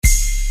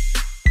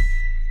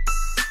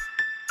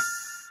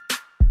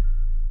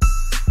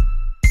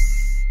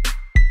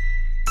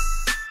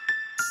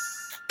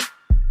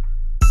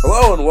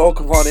and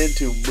welcome on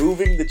into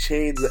Moving the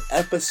Chains,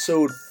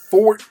 episode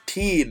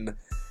 14.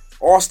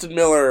 Austin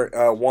Miller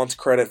wants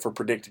credit for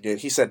predicting it.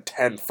 He said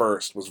 10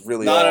 first, was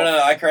really off.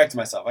 No, I corrected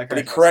myself. But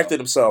he corrected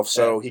himself,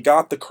 so he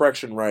got the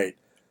correction right.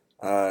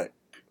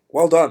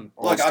 Well done,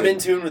 Austin. Look, I'm in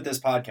tune with this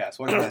podcast.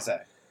 What can I say?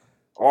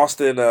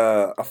 Austin,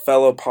 a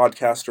fellow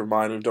podcaster of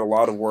mine who did a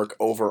lot of work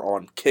over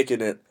on Kicking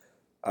It,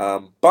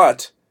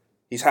 but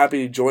he's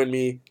happy to join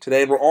me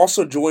today, and we're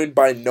also joined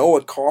by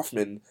Noah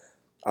Coffman.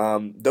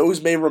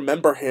 Those may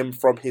remember him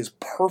from his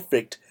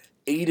perfect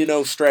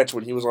 8-0 stretch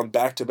when he was on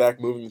back-to-back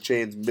Moving the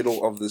Chains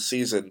middle of the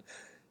season.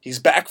 He's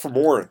back for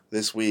more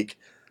this week.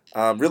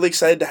 Really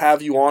excited to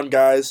have you on,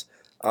 guys.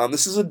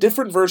 This is a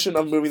different version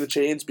of Moving the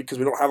Chains because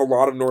we don't have a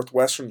lot of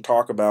Northwestern to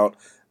talk about.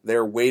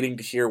 They're waiting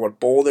to hear what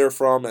bowl they're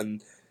from,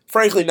 and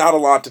frankly, not a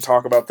lot to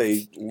talk about.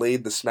 They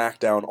laid the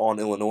smackdown on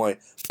Illinois.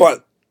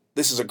 But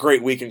this is a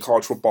great week in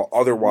college football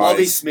otherwise.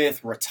 Lovie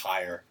Smith,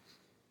 retire.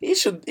 He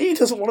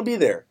doesn't want to be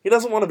there. He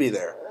doesn't want to be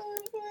there.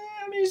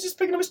 I mean, he's just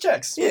picking up his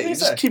checks. Yeah, you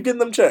just keep getting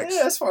them checks.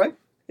 Yeah, that's fine.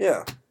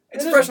 Yeah.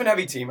 It's a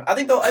freshman-heavy team. I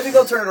think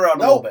they'll turn it around a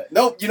little bit.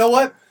 Nope. You know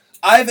what?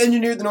 I've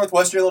engineered the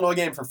Northwestern Illinois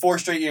game for 4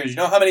 straight years. You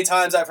know how many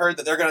times I've heard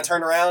that they're going to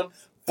turn around?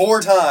 4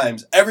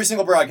 times. Every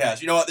single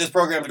broadcast. You know what? This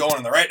program's going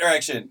in the right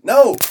direction.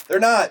 No, they're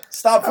not.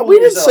 Stop fooling We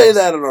didn't yourselves. say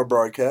that in our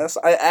broadcast.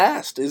 I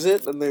asked, is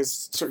it? And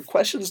there's certain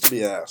questions to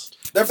be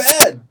asked. They're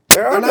bad.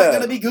 They're not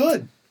going to be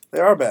good. They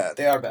are bad.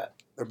 They are bad.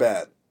 They're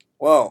bad.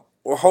 Well,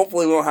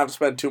 hopefully we don't have to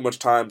spend too much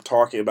time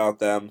talking about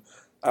them.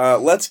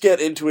 Let's get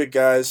into it,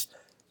 guys.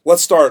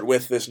 Let's start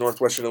with this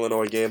Northwestern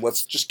Illinois game.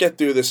 Let's just get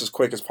through this as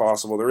quick as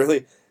possible. There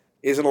really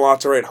isn't a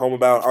lot to write home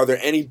about. Are there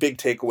any big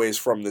takeaways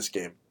from this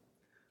game?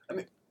 I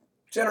mean,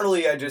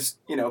 generally,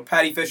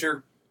 Patty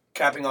Fisher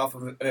capping off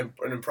of an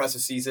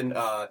impressive season.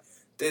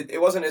 It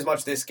wasn't as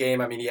much this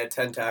game. I mean, he had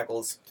 10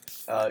 tackles,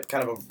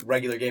 kind of a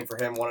regular game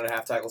for him,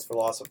 1.5 tackles for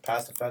loss of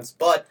pass defense.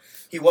 But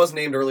he was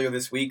named earlier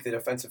this week the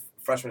Defensive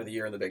Freshman of the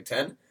Year in the Big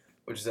Ten,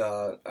 which is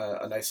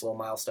a nice little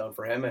milestone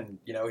for him. And,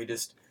 he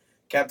just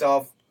capped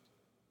off.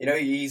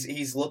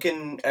 He's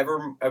looking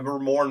ever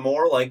more and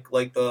more like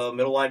the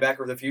middle linebacker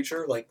of the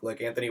future,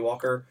 like Anthony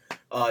Walker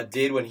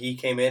did when he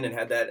came in and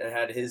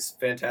had his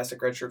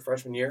fantastic redshirt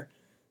freshman year.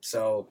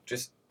 So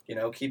just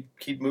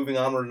keep moving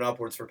onward and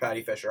upwards for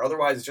Patty Fisher.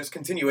 Otherwise, it's just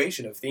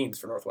continuation of themes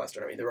for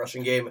Northwestern. I mean, the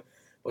rushing game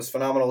was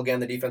phenomenal again.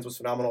 The defense was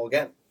phenomenal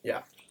again.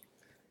 Yeah.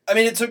 I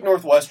mean, it took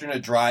Northwestern a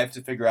drive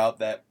to figure out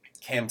that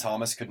Cam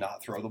Thomas could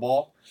not throw the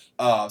ball.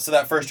 So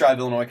that first drive,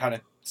 Illinois kind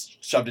of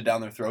shoved it down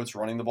their throats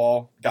running the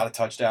ball, got a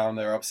touchdown,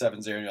 they were up 7-0,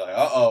 and you're like,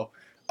 uh-oh.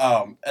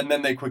 And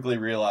then they quickly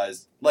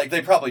realized,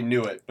 they probably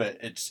knew it, but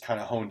it just kind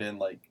of honed in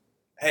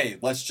hey,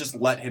 let's just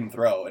let him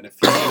throw, and if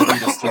he can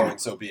beat us throwing,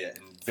 so be it.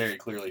 And very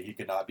clearly, he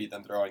could not beat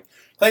them throwing.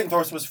 Clayton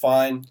Thorson was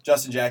fine.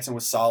 Justin Jackson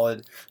was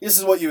solid. This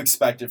is what you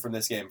expected from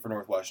this game for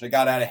Northwestern. It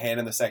got out of hand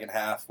in the second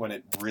half when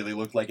it really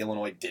looked like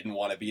Illinois didn't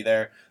want to be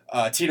there.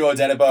 Tito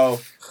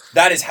Odenigbo,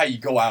 that is how you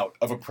go out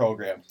of a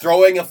program.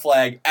 Throwing a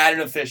flag at an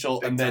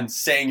official and then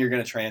saying you're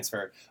going to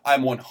transfer.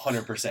 I'm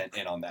 100%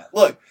 in on that.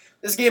 Look,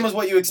 this game was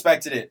what you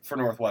expected it for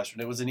Northwestern.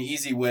 It was an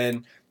easy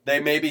win. They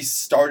maybe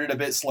started a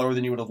bit slower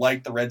than you would have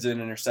liked. The red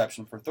zone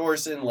interception for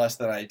Thorson, less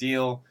than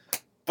ideal.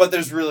 But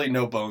there's really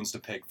no bones to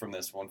pick from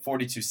this one.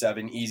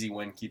 42-7, easy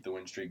win, keep the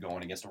win streak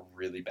going against a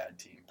really bad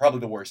team. Probably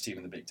the worst team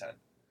in the Big Ten.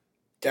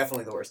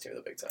 Definitely the worst team in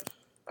the Big Ten,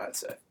 I'd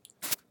say.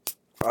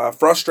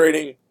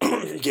 Frustrating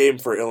game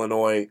for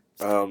Illinois.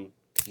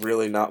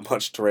 Really not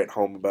much to write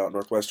home about.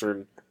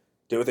 Northwestern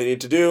did what they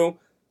needed to do.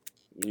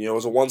 It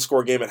was a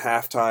one-score game at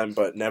halftime,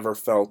 but never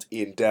felt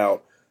in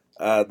doubt.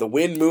 The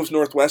win moves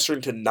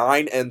Northwestern to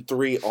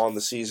 9-3 on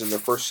the season, their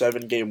first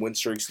 7-game win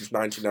streak since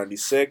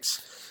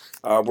 1996.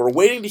 We're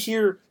waiting to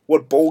hear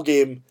what bowl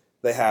game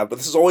they have, but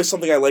this is always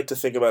something I like to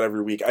think about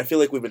every week. I feel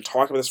like we've been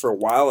talking about this for a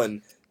while,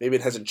 and maybe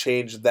it hasn't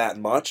changed that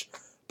much.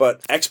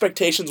 But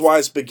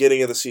expectations-wise,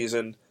 beginning of the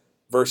season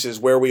versus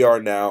where we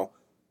are now,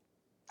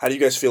 how do you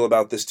guys feel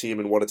about this team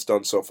and what it's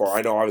done so far?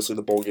 I know, obviously,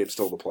 the bowl game's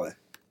still to play.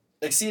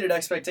 Exceeded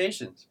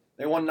expectations.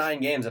 They won 9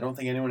 games. I don't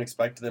think anyone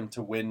expected them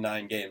to win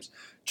 9 games.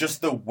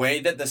 Just the way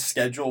that the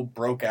schedule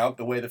broke out,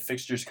 the way the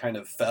fixtures kind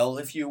of fell,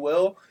 if you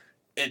will,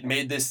 it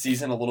made this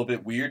season a little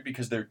bit weird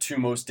because their 2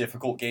 most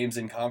difficult games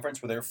in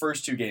conference were their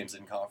first 2 games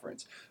in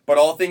conference. But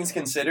all things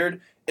considered,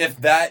 if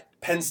that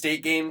Penn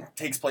State game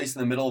takes place in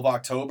the middle of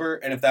October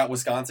and if that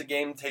Wisconsin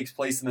game takes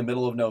place in the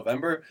middle of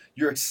November,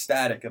 you're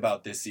ecstatic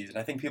about this season.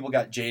 I think people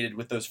got jaded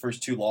with those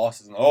first 2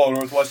 losses and,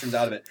 Northwestern's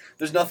out of it.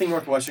 There's nothing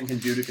Northwestern can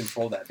do to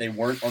control that. They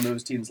weren't on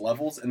those teams'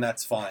 levels, and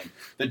that's fine.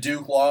 The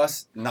Duke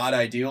loss, not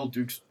ideal.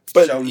 Duke's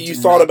But you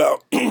thought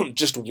about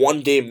just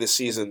one game this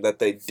season that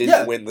they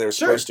didn't win they were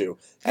supposed to.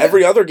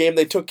 Every other game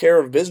they took care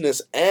of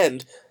business,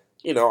 and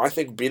I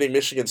think beating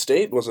Michigan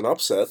State was an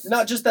upset.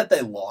 Not just that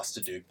they lost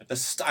to Duke, but the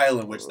style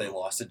in which they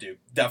lost to Duke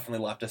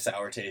definitely left a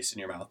sour taste in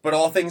your mouth. But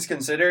all things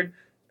considered,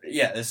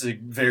 this is a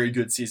very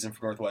good season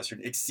for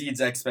Northwestern.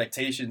 Exceeds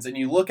expectations, and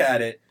you look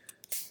at it,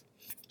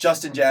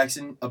 Justin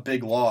Jackson, a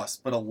big loss,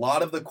 but a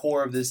lot of the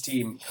core of this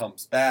team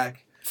comes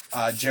back.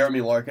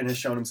 Jeremy Larkin has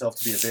shown himself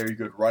to be a very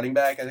good running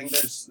back. I think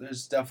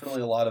there's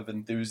definitely a lot of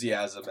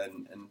enthusiasm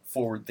and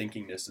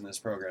forward-thinkingness in this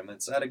program.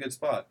 It's at a good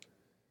spot.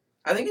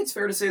 I think it's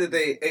fair to say that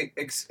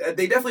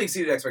they definitely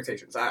exceeded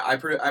expectations. I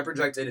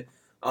projected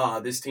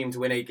this team to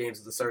win 8 games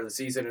at the start of the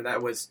season, and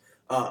that was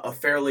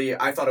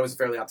I thought it was a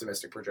fairly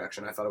optimistic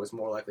projection. I thought it was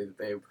more likely that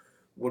they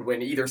would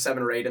win either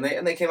 7 or 8,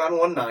 and they came out and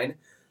won 9.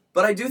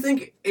 But I do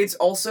think it's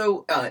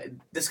also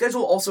the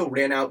schedule also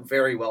ran out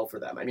very well for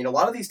them. I mean, a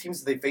lot of these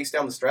teams that they faced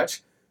down the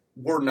stretch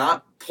were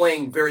not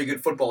playing very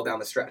good football down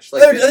the stretch.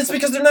 That's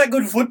because they're not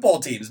good football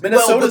teams.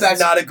 Minnesota's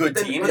not a good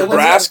team.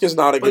 Nebraska's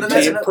not a good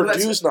team.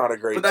 Purdue's not a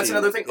great team. But that's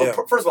another thing. Yeah.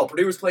 First of all,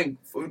 Purdue was playing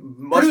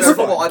much better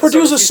football.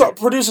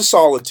 Purdue's a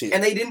solid team.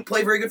 And they didn't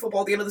play very good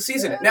football at the end of the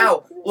season.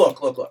 Now,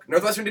 look.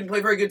 Northwestern didn't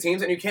play very good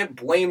teams, and you can't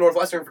blame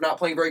Northwestern for not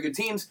playing very good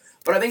teams.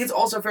 But I think it's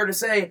also fair to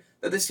say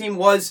that this team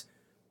was...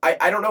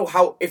 I don't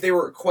know if they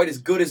were quite as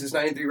good as this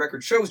 9-3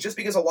 record shows, just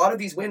because a lot of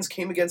these wins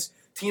came against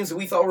teams that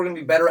we thought were going to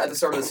be better at the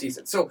start of the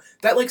season. So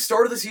that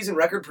start of the season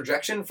record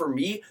projection for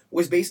me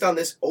was based on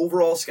this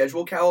overall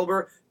schedule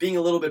caliber being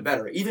a little bit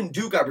better. Even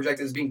Duke got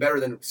projected as being better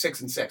than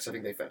 6-6. I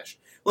think they finished.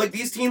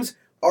 These teams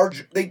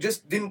they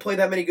just didn't play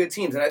that many good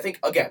teams, and I think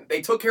again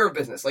they took care of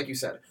business, like you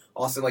said,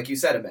 Austin, like you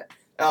said, Amit,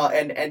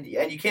 and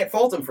you can't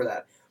fault them for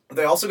that. But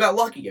they also got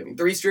lucky. I mean,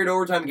 3 straight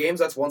overtime games,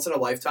 that's once in a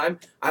lifetime.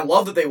 I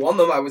love that they won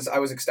them. I was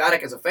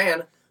ecstatic as a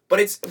fan. But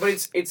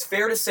it's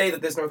fair to say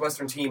that this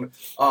Northwestern team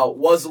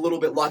was a little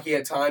bit lucky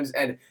at times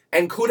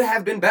and could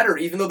have been better,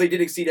 even though they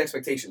did exceed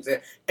expectations.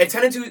 A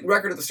 10-2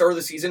 record at the start of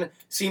the season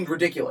seemed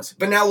ridiculous.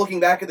 But now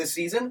looking back at this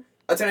season,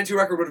 a 10-2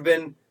 record would have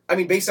been, I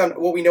mean, based on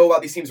what we know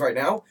about these teams right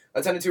now,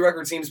 a 10-2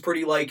 record seems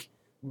pretty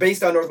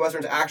based on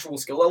Northwestern's actual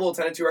skill level, a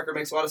 10-2 record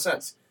makes a lot of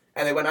sense.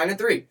 And they went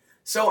 9-3.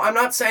 So I'm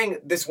not saying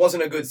this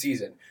wasn't a good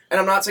season, and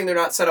I'm not saying they're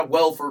not set up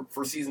well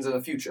for seasons in the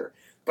future.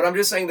 But I'm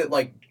just saying that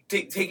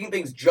taking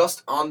things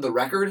just on the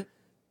record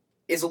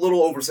is a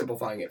little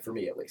oversimplifying it for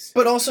me, at least.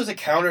 But also to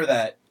counter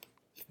that,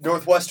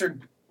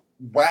 Northwestern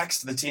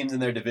waxed the teams in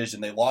their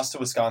division. They lost to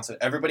Wisconsin.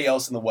 Everybody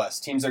else in the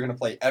West, teams they're going to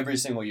play every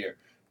single year.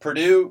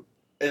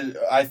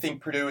 I think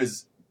Purdue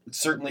is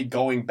certainly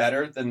going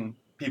better than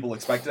people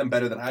expected them,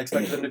 better than I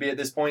expected them to be at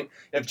this point.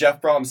 If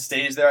Jeff Brom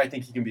stays there, I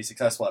think he can be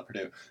successful at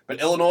Purdue. But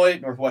Illinois,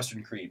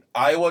 Northwestern creamed.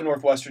 Iowa,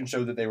 Northwestern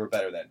showed that they were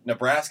better than.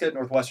 Nebraska,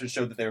 Northwestern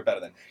showed that they were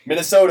better than.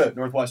 Minnesota,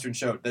 Northwestern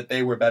showed that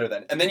they were better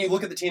than. And then you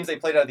look at the teams they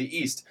played out of the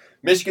East.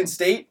 Michigan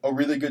State, a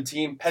really good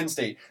team. Penn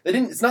State.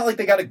 It's not like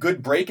they got a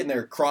good break in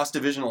their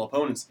cross-divisional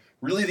opponents.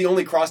 Really, the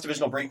only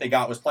cross-divisional break they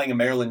got was playing a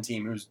Maryland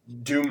team who's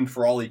doomed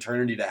for all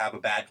eternity to have a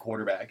bad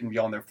quarterback and be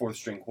on their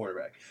 4th-string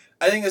quarterback.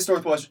 I think this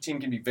Northwestern team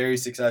can be very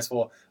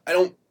successful. I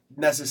don't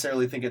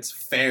necessarily think it's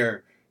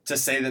fair to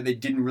say that they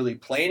didn't really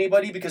play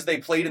anybody because they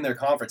played in their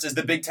conference. Is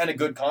the Big Ten a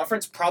good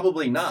conference?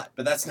 Probably not,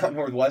 but that's not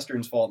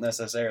Northwestern's fault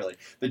necessarily.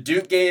 The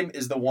Duke game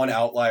is the one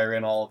outlier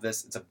in all of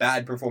this. It's a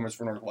bad performance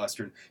for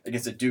Northwestern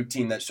against a Duke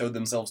team that showed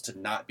themselves to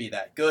not be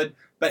that good,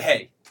 but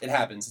hey, it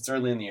happens. It's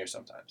early in the year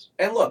sometimes.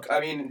 And look, I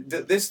mean,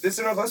 this is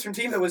a Northwestern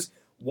team that was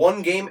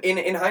one game,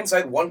 in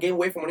hindsight, one game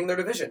away from winning their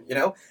division,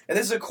 And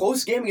this is a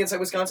close game against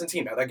that Wisconsin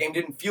team. Now, that game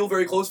didn't feel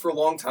very close for a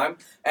long time,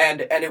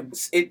 and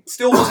it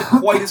still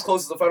wasn't quite as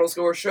close as the final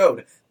score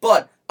showed.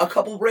 But a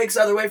couple breaks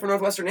either way for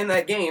Northwestern in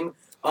that game,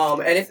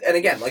 and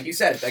again, like you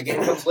said, if that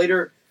game comes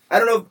later, I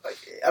don't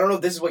know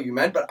if this is what you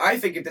meant, but I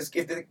think if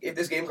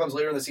this game comes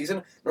later in the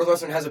season,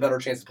 Northwestern has a better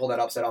chance to pull that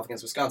upset off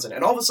against Wisconsin.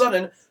 And all of a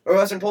sudden,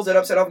 Northwestern pulls that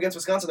upset off against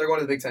Wisconsin, they're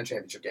going to the Big Ten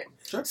championship game.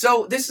 Sure.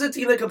 So this is a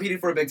team that competed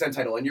for a Big Ten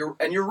title, and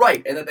you're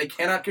right in that they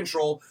cannot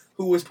control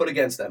who was put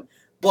against them.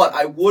 But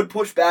I would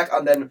push back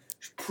on them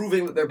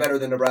proving that they're better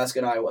than Nebraska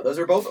and Iowa. Those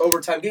are both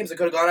overtime games that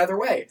could have gone either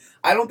way.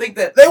 I don't think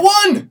that they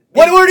won.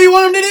 What more do you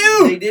want them to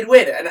do? They did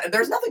win, and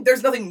there's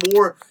nothing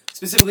more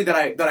specifically that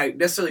I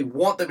necessarily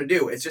want them to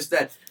do. It's just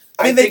that.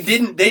 They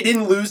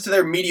didn't lose to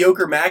their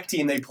mediocre MAC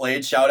team they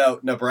played. Shout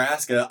out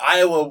Nebraska.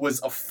 Iowa was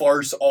a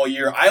farce all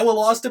year. Iowa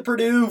lost to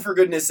Purdue, for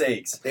goodness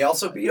sakes. They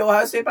also beat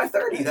Ohio State by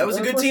 30. That was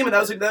a good team, and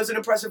that was an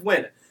impressive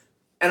win.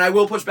 And I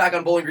will push back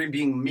on Bowling Green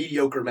being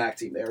mediocre MAC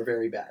team. They are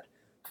very bad.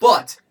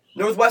 But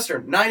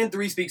Northwestern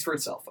 9-3 speaks for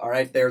itself. All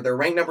right, they're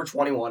ranked number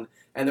 21,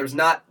 and there's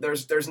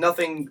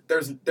nothing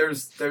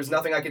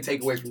I can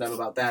take away from them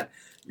about that.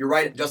 You're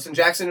right. Justin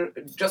Jackson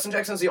is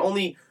the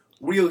only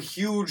real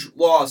huge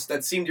loss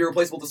that seemed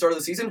irreplaceable at the start of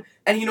the season,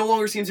 and he no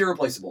longer seems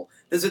irreplaceable.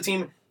 This is a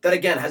team that,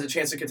 again, has a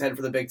chance to contend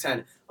for the Big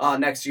Ten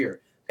next year.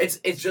 It's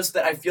just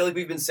that I feel like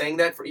we've been saying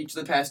that for each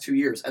of the past 2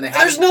 years, and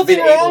there's nothing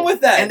wrong with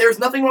that. And there's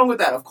nothing wrong with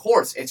that, of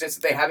course. It's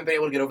just that they haven't been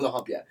able to get over the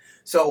hump yet.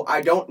 So I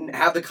don't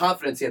have the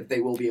confidence yet that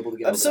they will be able to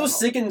get over the hump. I'm so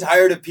sick and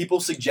tired of people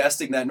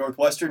suggesting that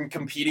Northwestern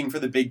competing for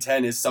the Big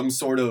Ten is some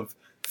sort of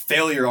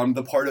failure on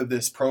the part of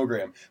this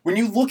program. When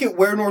you look at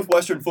where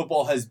Northwestern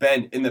football has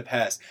been in the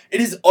past,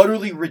 it is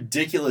utterly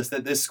ridiculous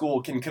that this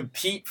school can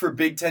compete for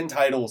Big Ten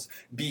titles,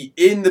 be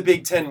in the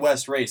Big Ten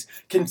West race,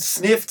 can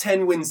sniff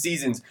 10-win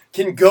seasons,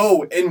 can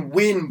go and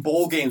win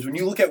bowl games. When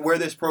you look at where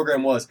this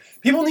program was,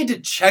 people need to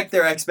check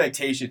their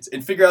expectations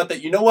and figure out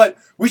that, you know what,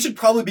 we should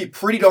probably be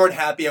pretty darn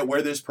happy at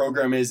where this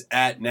program is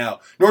at now.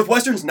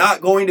 Northwestern's not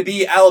going to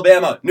be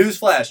Alabama.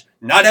 Newsflash,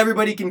 not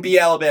everybody can be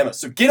Alabama.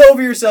 So get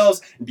over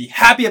yourselves and be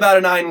happy about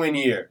a 9-win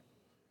year.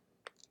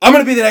 I'm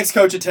going to be the next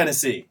coach at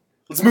Tennessee.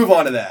 Let's move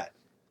on to that.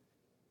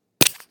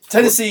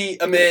 Tennessee,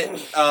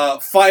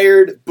 Amit,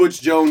 fired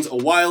Butch Jones a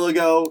while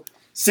ago.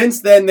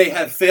 Since then, they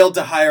have failed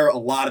to hire a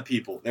lot of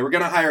people. They were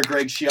going to hire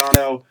Greg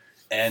Schiano,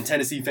 and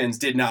Tennessee fans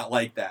did not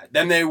like that.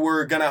 Then they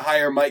were going to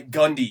hire Mike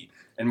Gundy,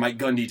 and Mike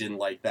Gundy didn't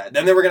like that.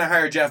 Then they were going to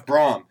hire Jeff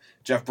Brom.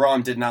 Jeff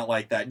Brom did not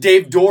like that.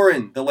 Dave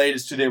Doran, the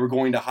latest who they were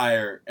going to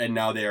hire, and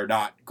now they are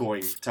not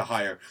going to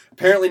hire.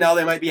 Apparently now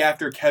they might be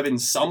after Kevin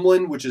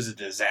Sumlin, which is a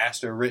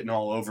disaster written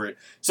all over it.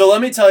 So let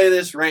me tell you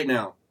this right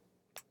now.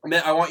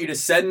 I want you to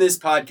send this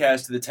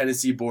podcast to the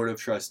Tennessee Board of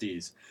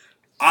Trustees.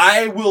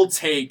 I will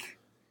take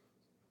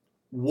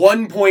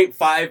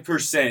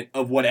 1.5%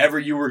 of whatever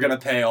you were going to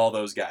pay all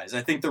those guys.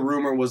 I think the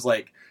rumor was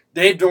like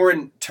Dave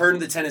Doran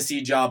turned the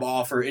Tennessee job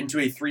offer into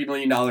a $3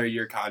 million a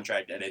year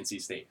contract at NC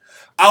State.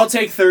 I'll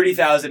take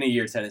 $30,000 a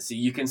year, Tennessee.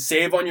 You can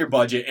save on your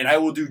budget, and I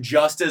will do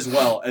just as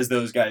well as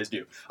those guys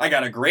do. I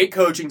got a great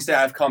coaching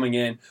staff coming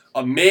in.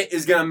 Amit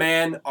is going to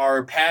man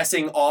our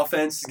passing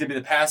offense. He's going to be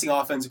the passing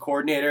offensive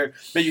coordinator.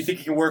 But you think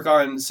he can work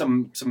on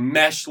some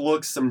mesh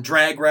looks, some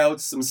drag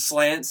routes, some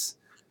slants?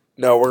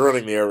 No, we're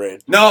running the air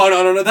raid.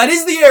 No. That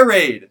is the air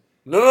raid.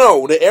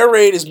 No. The air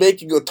raid is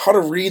making a ton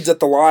of reads at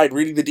the line,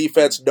 reading the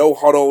defense, no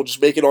huddle,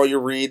 just making all your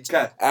reads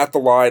at the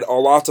line,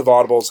 lots of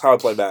audibles, how I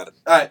play Madden.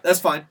 All right, that's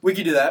fine. We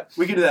can do that.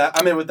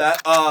 I'm in with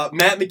that.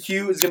 Matt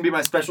McHugh is going to be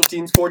my special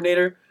teams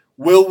coordinator.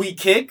 Will we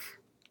kick?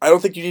 I don't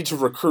think you need to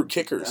recruit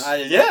kickers.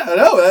 Yeah, I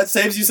know. That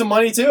saves you some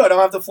money, too. I don't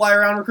have to fly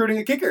around recruiting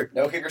a kicker.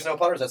 No kickers, no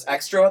punters. That's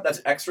extra.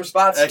 That's extra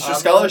spots. Extra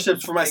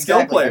scholarships for my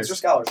skill players. Extra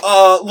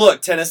scholarships.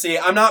 Look, Tennessee,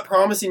 I'm not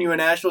promising you a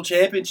national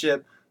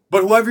championship,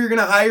 but whoever you're going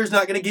to hire is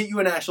not going to get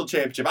you a national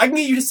championship. I can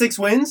get you to 6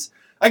 wins.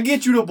 I can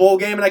get you to a bowl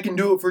game, and I can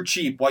do it for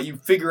cheap while you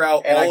figure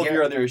out all of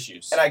your other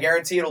issues. And I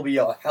guarantee it'll be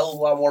a hell of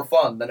a lot more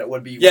fun than it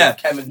would be with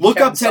Kevin. Look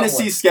up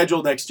Tennessee's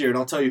schedule next year, and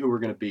I'll tell you who we're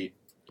going to beat.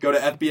 Go to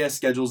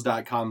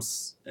fbsschedules.com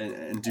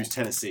and do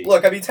Tennessee.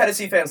 Look, I mean,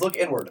 Tennessee fans, look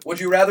inward.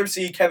 Would you rather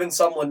see Kevin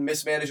Sumlin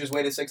mismanage his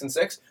way to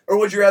 6-6, or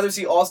would you rather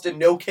see Austin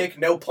no kick,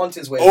 no punt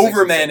his way to 6-6?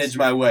 Overmanage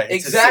my way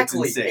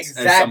exactly, to 6-6,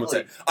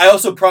 exactly. I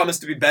also promise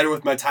to be better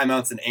with my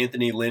timeouts than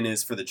Anthony Lynn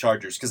is for the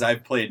Chargers, because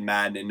I've played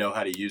Madden and know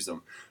how to use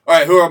them. All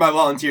right, who are my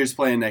volunteers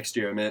playing next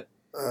year, Amit?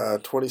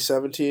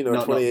 2017 or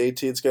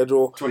 2018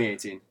 schedule?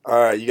 2018. All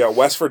right, you got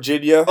West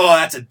Virginia. Oh,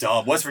 that's a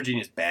dub. West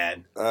Virginia's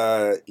bad.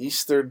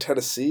 Eastern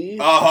Tennessee.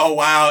 Oh,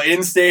 wow.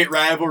 In-state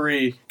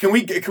rivalry. Can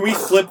we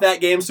flip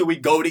that game so we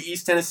go to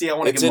East Tennessee? I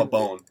want to give them a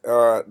bone.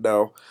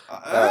 No.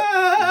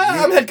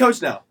 I'm head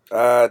coach now.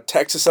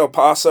 Texas El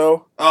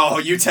Paso. Oh,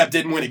 UTEP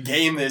didn't win a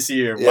game this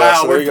year. Yeah,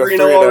 wow, so we're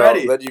 3-0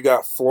 already. Then you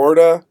got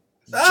Florida.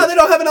 They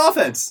don't have an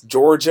offense.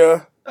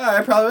 Georgia. All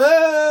right, probably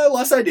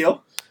less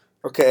ideal.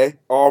 Okay,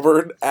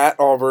 Auburn, at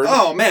Auburn.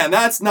 Oh, man,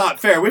 that's not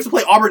fair. We have to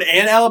play Auburn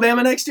and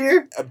Alabama next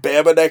year?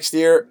 Bama next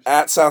year,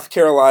 at South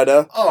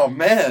Carolina. Oh,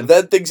 man.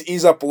 Then things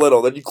ease up a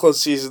little. Then you close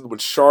the season with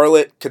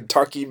Charlotte,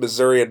 Kentucky,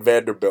 Missouri, and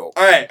Vanderbilt.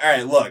 All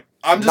right, look.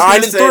 I'm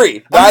just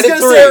 9-3. I'm just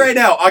going to say right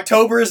now,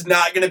 October is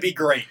not going to be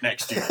great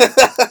next year.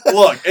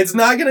 Look, it's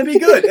not going to be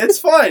good. It's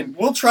fine.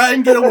 We'll try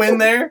and get a win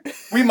there.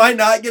 We might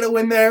not get a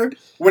win there.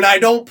 When I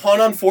don't punt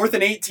on 4th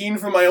and 18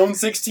 from my own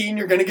 16,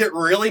 you're going to get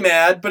really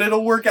mad, but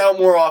it'll work out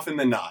more often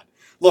than not.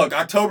 Look,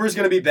 October is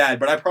going to be bad,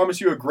 but I promise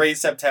you a great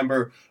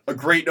September, a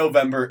great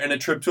November, and a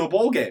trip to a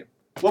bowl game.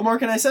 What more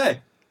can I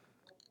say?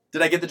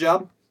 Did I get the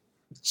job?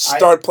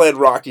 Start playing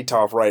Rocky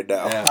Top right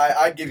now. Yeah.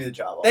 I'd give you the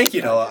job. Thank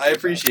you, Noah. I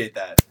appreciate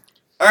that.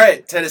 All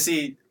right,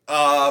 Tennessee.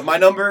 My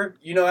number,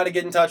 you know how to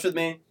get in touch with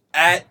me.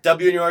 At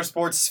WNUR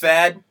Sports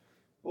SFAD.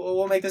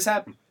 We'll make this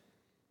happen.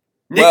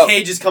 Nick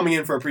Cage is coming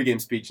in for a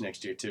pregame speech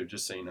next year, too,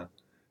 just so you know.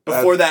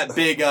 Before that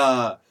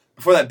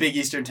big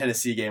Eastern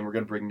Tennessee game, we're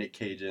going to bring Nick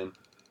Cage in.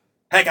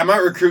 Heck, I might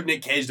recruit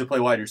Nick Cage to play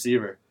wide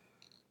receiver.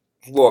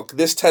 Look,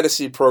 this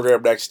Tennessee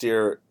program next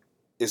year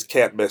is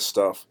can't-miss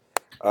stuff.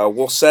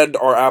 We'll send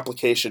our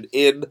application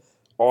in.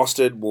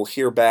 Austin will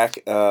hear back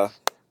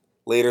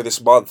later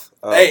this month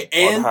on how it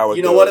goes.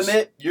 You know what,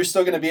 Amit? You're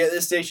still going to be at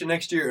this station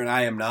next year, and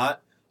I am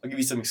not. I'll give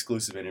you some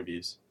exclusive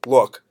interviews.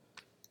 Look,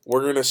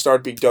 we're going to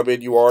start being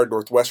WNUR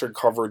Northwestern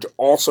coverage,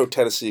 also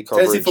Tennessee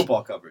coverage. Tennessee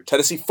football coverage.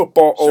 Tennessee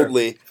football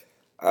only.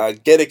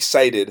 Get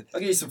excited. I'll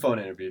give you some phone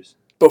interviews.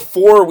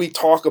 Before we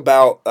talk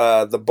about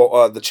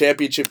the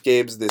championship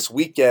games this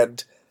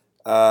weekend,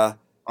 I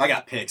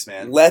got picks,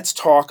 man. Let's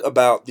talk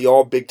about the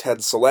all Big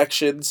Ten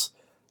selections.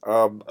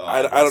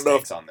 I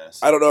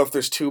don't know if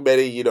there's too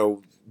many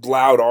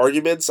loud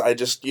arguments. I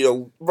just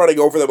running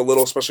over them a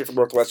little, especially from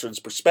Northwestern's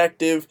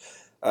perspective.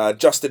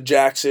 Justin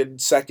Jackson,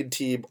 second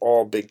team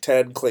All Big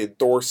Ten. Clayton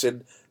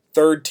Thorson,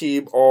 third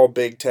team All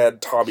Big Ten.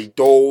 Tommy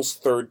Doles,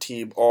 third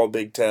team All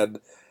Big Ten.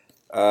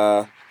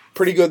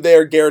 Pretty good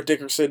there. Garrett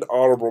Dickerson,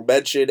 honorable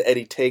mention.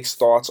 Any takes,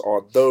 thoughts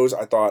on those?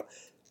 I thought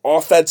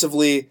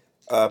offensively,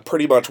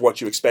 pretty much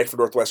what you expect from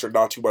Northwestern.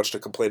 Not too much to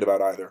complain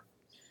about either.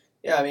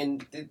 Yeah, I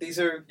mean, these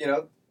are,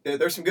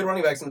 there's some good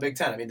running backs in the Big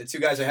Ten. I mean, the two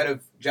guys ahead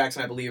of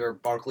Jackson, I believe, are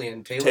Barkley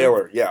and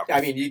Taylor. Yeah.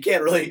 I mean, you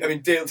can't really,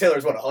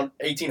 Taylor's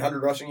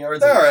 1,800 rushing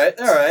yards. All right.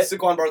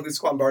 Saquon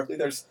Barkley.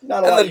 There's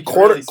not a lot. And then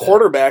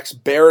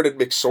quarterbacks, Barrett and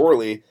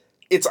McSorley.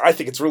 I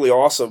think it's really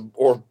awesome,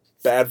 or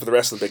bad for the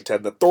rest of the Big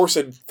Ten, that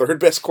Thorson, third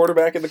best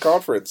quarterback in the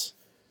conference.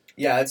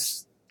 Yeah,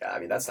 that's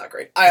not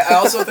great. I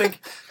also think,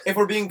 if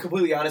we're being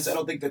completely honest, I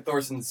don't think that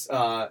Thorson's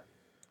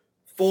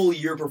full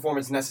year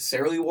performance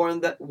necessarily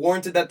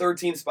warranted that third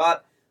team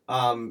spot.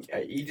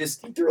 He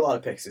threw a lot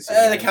of picks this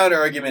year. The counter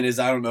argument is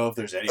I don't know if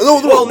there's any. No,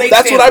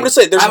 that's Stanley. What I'm going to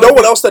say. There's no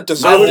one else that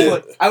deserved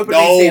it. I would put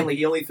Nate Stanley.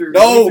 He only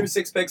threw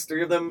 6 picks,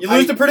 3 of them. You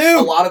lose to Purdue.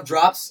 A lot of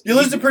drops. You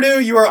lose to Purdue.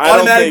 You are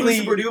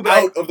automatically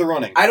out of the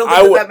running. I don't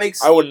think that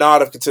makes. I would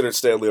not have considered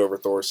Stanley over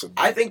Thorson.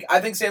 I think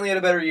Stanley had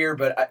a better year,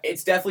 but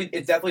it's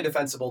definitely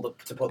defensible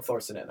to put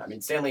Thorson in. I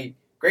mean, Stanley,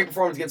 great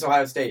performance against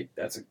Ohio State.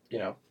 That's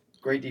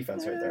great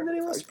defense right there. And then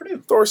he lost to Purdue.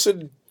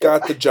 Thorson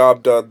got the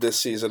job done this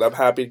season. I'm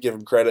happy to give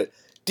him credit.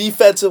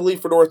 Defensively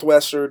for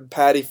Northwestern,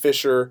 Patty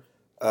Fisher,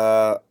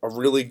 a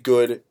really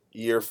good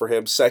year for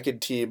him. Second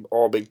team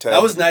All Big Ten.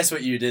 That was nice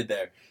what you did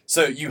there.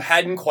 So you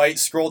hadn't quite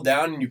scrolled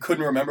down and you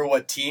couldn't remember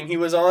what team he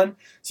was on.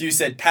 So you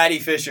said Patty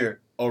Fisher,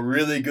 a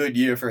really good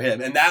year for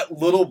him. And that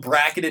little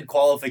bracketed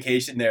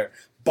qualification there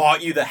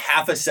bought you the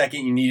half a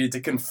second you needed to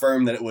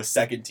confirm that it was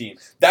second team.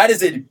 That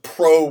is a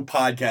pro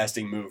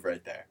podcasting move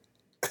right there.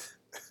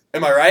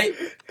 Am I right?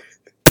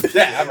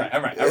 Yeah, I'm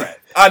right.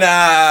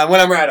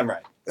 When I'm right, I'm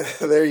right.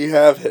 There you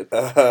have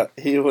it.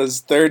 He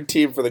was third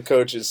team for the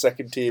coaches,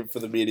 second team for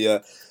the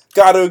media.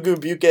 Godwin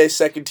Igwebuike,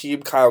 second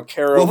team. Kyle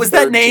Caro. What was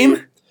that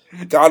name?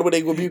 Godwin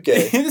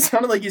Igwebuike. It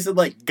sounded like you said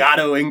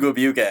Gato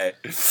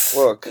Igwebuike.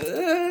 Look.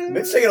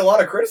 Mitch's taking a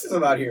lot of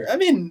criticism out here. I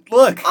mean,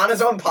 look. On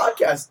his own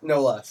podcast,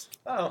 no less.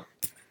 Oh.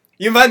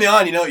 You invite me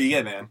on, you know what you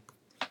get, man.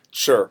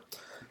 Sure.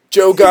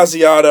 Joe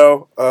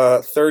Gaziano,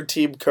 third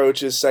team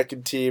coaches,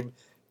 second team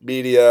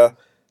media.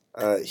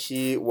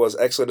 He was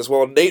excellent as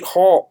well. Nate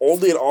Hall,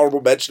 only an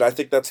honorable mention. I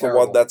think that's Terrible.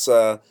 the one that's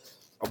a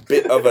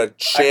bit of a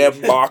sham,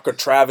 mock, or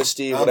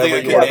travesty, whatever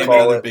you want to call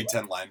call it. it. Big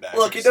Ten linebacker.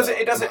 Look, it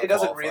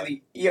doesn't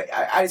really. Yeah,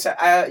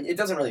 it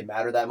doesn't really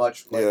matter that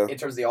much in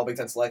terms of the All Big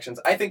Ten selections.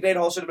 I think Nate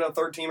Hall should have been a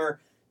third teamer.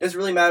 Does it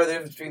really matter the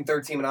difference between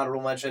third team and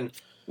honorable mention?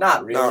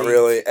 Not really. Not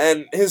really.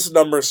 And his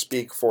numbers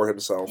speak for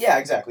himself. Yeah,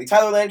 exactly.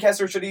 Tyler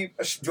Lancaster,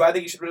 do I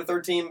think he should have been a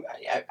third team?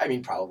 I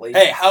mean, probably.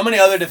 Hey, how many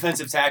other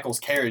defensive tackles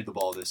carried the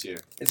ball this year?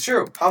 It's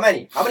true. How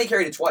many? How many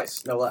carried it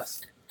twice? No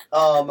less.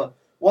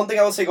 One thing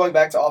I will say going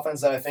back to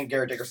offense that I think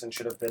Garrett Dickerson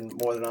should have been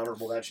more than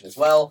honorable mention as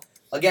well.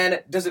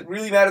 Again, does it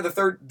really matter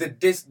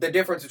the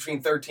difference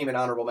between third team and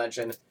honorable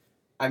mention?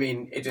 I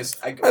mean, it just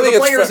I think the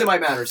players it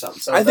might matter some.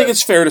 So I think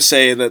it's fair to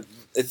say that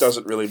it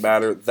doesn't really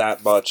matter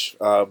that much.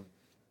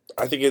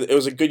 I think it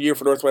was a good year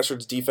for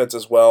Northwestern's defense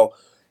as well,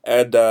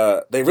 and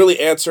they really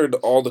answered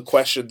all the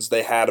questions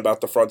they had about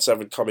the front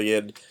seven coming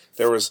in.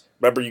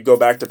 Remember, you go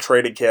back to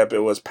training camp, it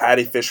was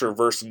Patty Fisher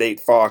versus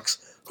Nate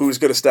Fox, who's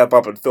going to step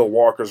up and fill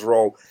Walker's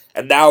role,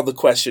 and now the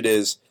question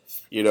is,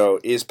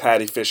 is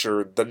Patty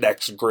Fisher the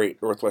next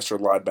great Northwestern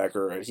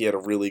linebacker? And he had a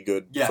really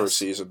good first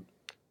season.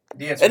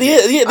 The answer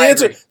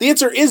the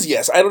answer is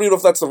yes. I don't even know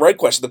if that's the right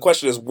question. The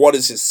question is, what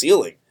is his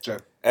ceiling? Sure.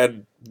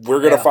 And we're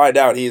going to find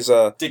out. He's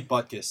Dick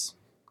Butkus.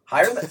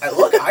 Higher than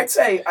I'd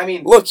say. I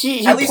mean, look,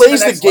 he at least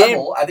plays the, next the game.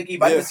 Level, I think he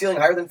might be the ceiling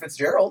higher than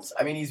Fitzgerald's.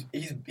 I mean,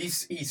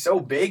 he's so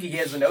big. He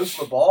has the nose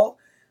for the ball.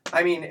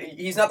 I mean,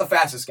 he's not the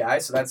fastest guy,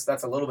 so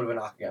that's a little bit of a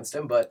knock against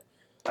him. But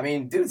I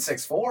mean, dude's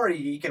 6'4".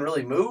 He can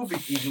really move.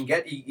 He can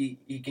get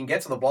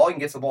to the ball. He can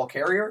get to the ball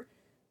carrier.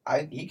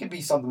 He could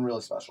be something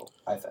really special,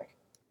 I think.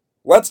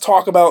 Let's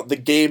talk about the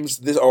games.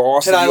 Can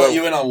I let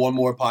you in on one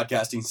more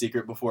podcasting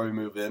secret before we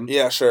move in?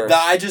 Yeah, sure.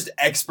 That I just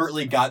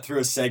expertly got through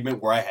a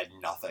segment where I had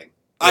nothing.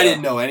 Yeah. I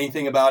didn't know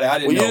anything about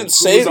it. You didn't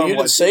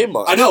say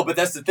much. I know, but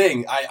that's the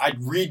thing. I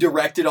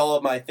redirected all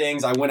of my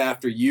things. I went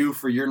after you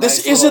for your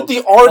This isn't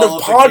the art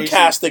of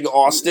podcasting,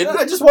 Austin.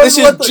 Yeah, this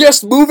is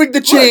just Moving the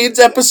Chains,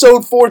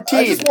 episode 14.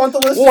 I just want the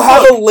listeners. We'll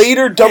have a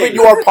later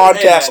WR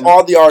podcast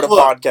on the art of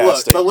podcasting.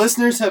 Look, the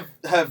listeners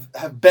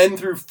have been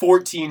through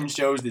 14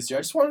 shows this year.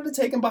 I just wanted to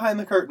take them behind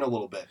the curtain a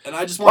little bit. And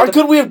I just wanted Why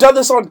couldn't we have done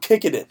this on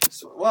Kicking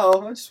It?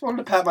 Well, I just wanted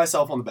to pat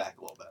myself on the back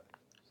a little bit.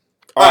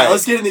 All right,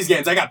 let's get in these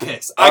games. I got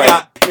picks. I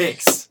got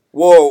picks.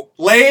 Whoa.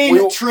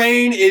 Lane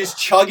Train is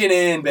chugging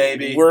in,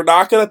 baby. We're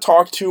not going to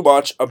talk too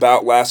much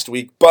about last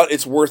week, but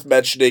it's worth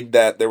mentioning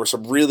that there were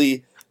some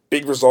really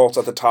big results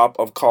at the top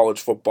of college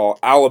football.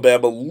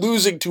 Alabama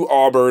losing to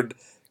Auburn,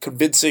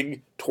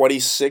 convincing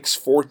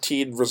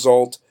 26-14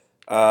 result,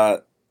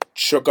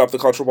 shook up the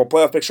college football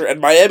playoff picture, and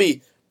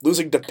Miami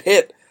losing to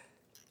Pitt.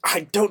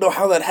 I don't know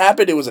how that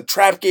happened. It was a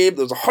trap game. It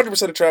was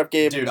 100% a trap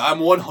game. Dude, I'm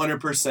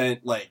 100%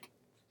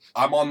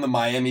 I'm on the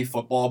Miami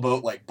football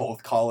boat, like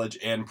both college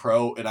and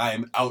pro, and I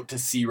am out to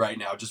sea right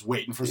now, just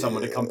waiting for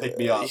someone to come pick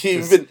me up.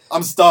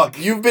 I'm stuck.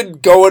 You've been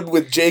going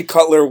with Jay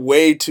Cutler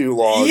way too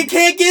long. You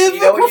can't give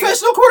a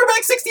professional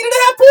quarterback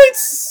 16.5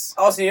 points.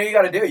 Also, you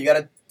got to do? You got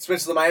to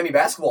switch to the Miami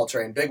basketball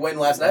train. Big win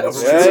last night over.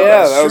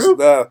 That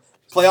was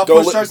playoff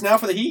push starts now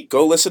for the Heat.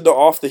 Go listen to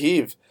Off the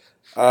Heave.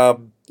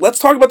 Let's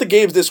talk about the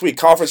games this week.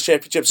 Conference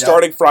championship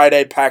starting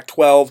Friday,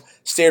 Pac-12,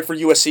 Stanford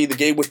USC, the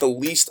game with the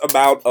least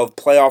amount of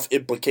playoff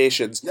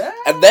implications.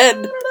 And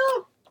then,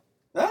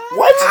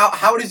 what?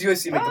 How does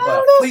USC make the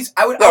playoff? Please,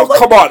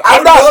 come on.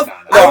 I'm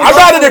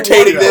not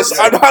entertaining this.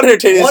 I'm not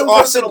entertaining this.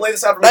 One person will lay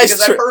this out for me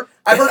because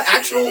I've heard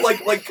actual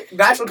like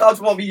national college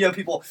football media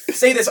people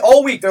say this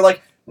all week. They're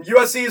like,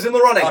 USC is in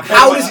the running.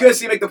 How does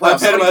USC make the playoffs?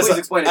 Please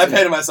explain it. I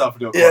paid myself to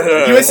do it.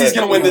 USC is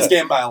going to win this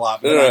game by a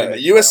lot.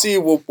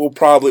 USC will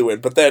probably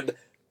win, but then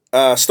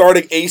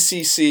starting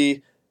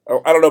ACC.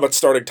 I don't know about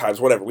starting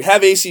times. Whatever. We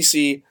have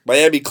ACC.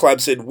 Miami,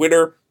 Clemson,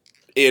 winner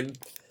in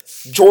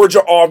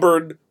Georgia,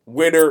 Auburn,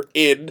 winner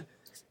in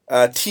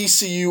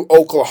TCU,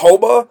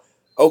 Oklahoma.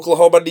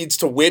 Oklahoma needs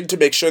to win to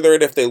make sure they're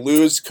in. If they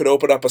lose, could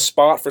open up a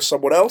spot for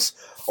someone else.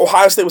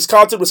 Ohio State,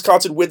 Wisconsin.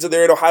 Wisconsin wins and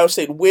they're in. Ohio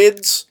State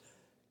wins.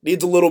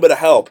 Needs a little bit of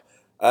help.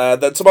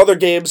 Then some other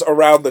games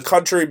around the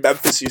country.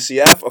 Memphis,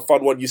 UCF. A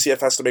fun one.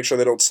 UCF has to make sure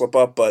they don't slip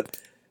up, but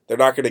they're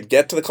not going to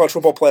get to the college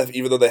football playoff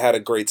even though they had a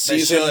great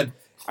season. They should.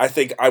 I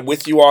think I'm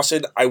with you,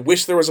 Austin. I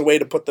wish there was a way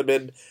to put them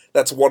in.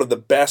 That's one of the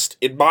best,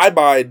 in my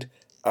mind,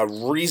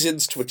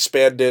 reasons to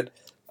expand it.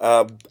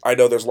 I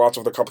know there's lots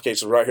of other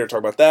complications right here to talk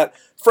about that.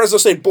 Fresno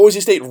State, Boise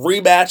State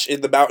rematch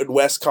in the Mountain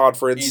West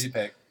Conference. Easy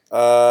pick.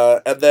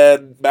 And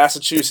then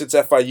Massachusetts,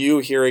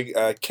 FIU, hearing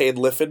Kane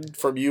Liffen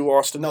from you,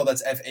 Austin. No,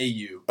 that's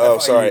FAU. Oh,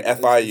 sorry,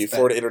 FIU,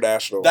 Florida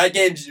International. That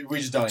game, we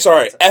just don't.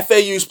 Sorry,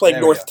 FAU's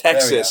playing North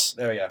Texas.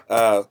 There we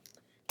go.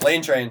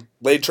 Lane train.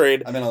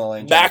 I'm in on the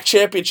lane train. MAC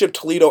championship,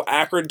 Toledo,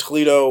 Akron,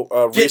 Toledo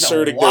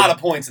reasserting a lot of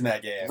points in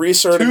that game.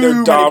 Reasserting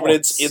their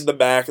dominance in the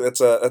MAC. That's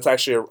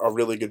actually a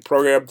really good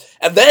program.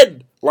 And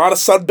then a lot of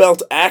Sun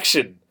Belt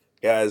action,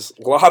 guys.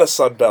 A lot of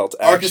Sun Belt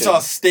action. Arkansas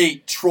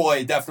State,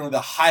 Troy, definitely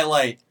the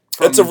highlight.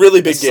 It's a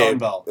really big game.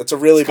 It's a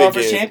really big game.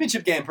 Conference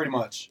championship game, pretty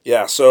much.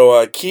 Yeah,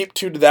 so keep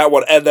tuned to that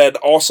one. And then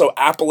also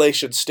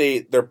Appalachian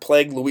State, they're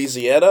playing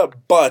Louisiana,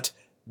 but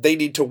they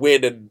need to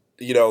win and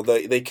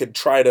they can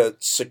try to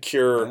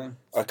secure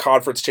a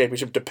conference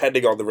championship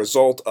depending on the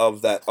result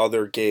of that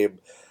other game.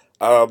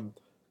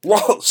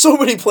 So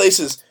many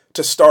places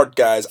to start,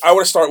 guys. I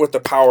want to start with the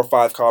Power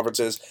 5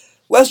 conferences.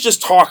 Let's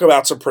just talk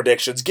about some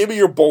predictions. Give me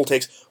your bold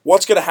takes.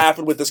 What's going to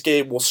happen with this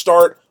game? We'll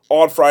start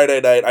on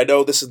Friday night. I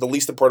know this is the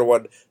least important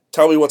one.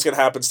 Tell me what's going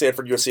to happen,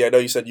 Stanford, USC. I know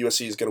you said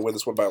USC is going to win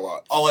this one by a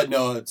lot. I'll let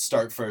Noah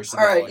start first.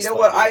 All right, you know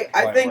what? I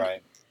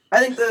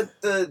think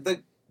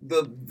the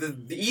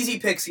easy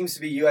pick seems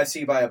to be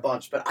USC by a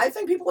bunch, but I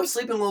think people are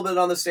sleeping a little bit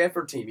on the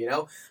Stanford team,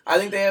 I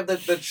think they have the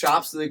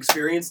chops, the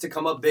experience to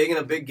come up big in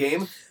a big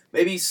game,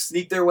 maybe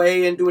sneak their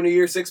way into a New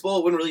Year's Six Bowl.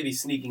 It wouldn't really be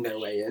sneaking their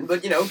way in,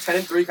 but,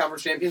 10-3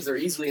 conference champions, they're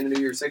easily in the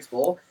New Year's Six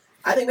Bowl.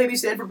 I think maybe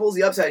Stanford pulls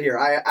the upside here.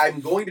 I'm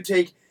going to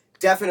take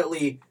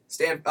definitely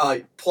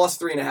plus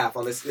 3.5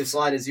 on this. This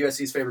line is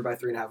USC's favored by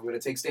 3.5. I'm going to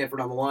take Stanford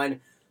on the line.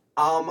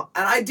 And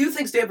I do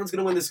think Stanford's going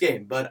to win this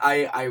game, but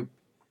I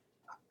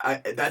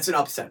that's an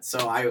upset,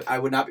 so I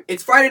would not be.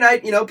 It's Friday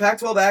night,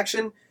 Pac-12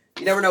 action.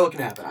 You never know what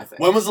can happen, I think.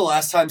 When was the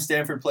last time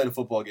Stanford played a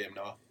football game,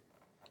 Noah?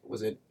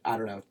 Was it, I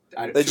don't know.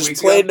 They just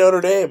played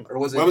Notre Dame. Or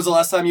was it? When was the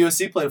last time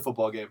USC played a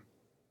football game?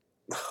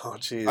 Oh,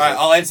 jeez. All right,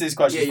 I'll answer these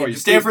questions for you.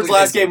 Stanford's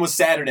last game was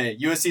Saturday.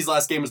 USC's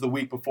last game was the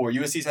week before.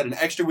 USC's had an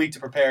extra week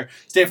to prepare.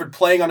 Stanford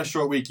playing on a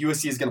short week.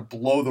 USC is going to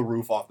blow the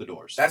roof off the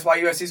doors. That's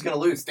why USC's going to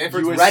lose.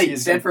 Stanford's ready.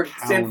 Stanford's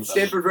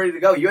ready to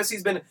go.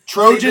 USC's been...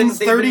 Trojans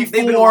 34. They've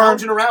been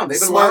lounging around. They've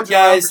been Smart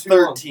guys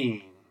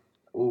 13.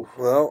 Ooh,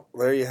 well,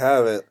 there you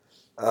have it.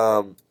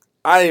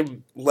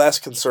 I'm less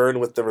concerned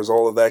with the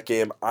result of that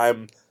game.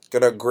 I'm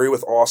going to agree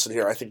with Austin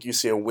here. I think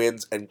UCLA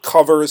wins and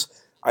covers.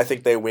 I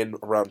think they win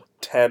around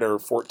 10 or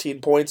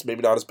 14 points,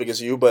 maybe not as big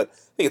as you, but I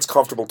think it's a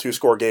comfortable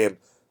two-score game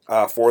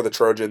for the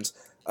Trojans.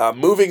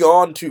 Moving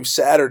on to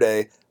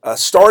Saturday,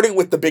 starting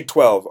with the Big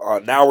 12.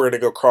 Now we're going to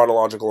go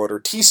chronological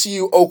order.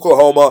 TCU,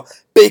 Oklahoma,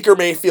 Baker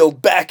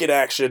Mayfield back in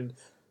action.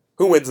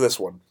 Who wins this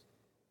one?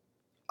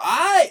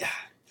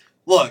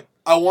 Look,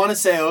 I want to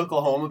say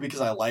Oklahoma because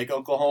I like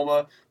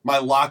Oklahoma. My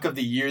lock of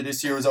the year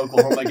this year was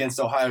Oklahoma against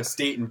Ohio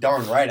State, and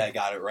darn right I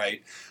got it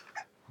right.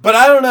 But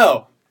I don't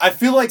know. I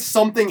feel like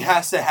something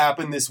has to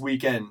happen this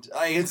weekend.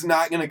 It's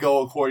not going to go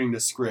according to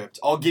script.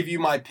 I'll give you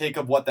my pick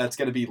of what that's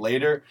going to be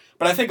later,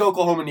 but I think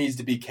Oklahoma needs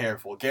to be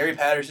careful. Gary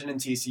Patterson and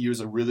TCU is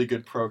a really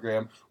good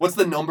program. What's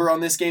the number on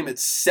this game?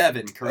 It's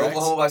 7, correct?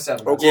 Oklahoma by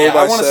 7. I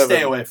want to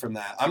stay away from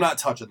that. I'm not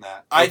touching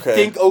that. I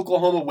think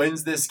Oklahoma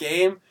wins this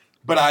game,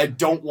 but I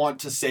don't want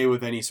to say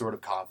with any sort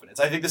of confidence.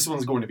 I think this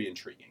one's going to be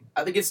intriguing.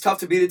 I think it's tough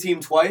to beat a team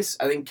twice.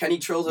 I think Kenny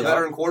Trill's a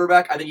veteran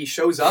quarterback. I think he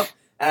shows up.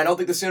 And I don't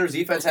think the Sooners'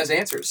 defense has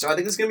answers. So I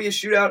think this is going to be a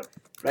shootout,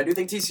 but I do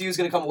think TCU is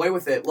going to come away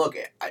with it. Look,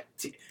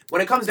 when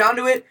it comes down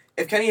to it,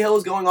 if Kenny Hill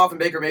is going off and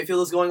Baker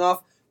Mayfield is going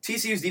off,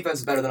 TCU's defense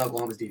is better than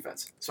Oklahoma's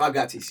defense, so I've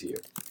got TCU.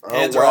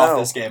 Hands are off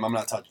this game. I'm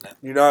not touching it.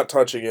 You're not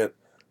touching it.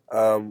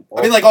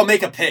 I'll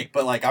make a pick,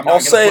 but I'm not. I'll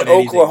say put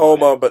anything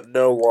Oklahoma, on it. but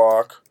no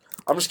lock.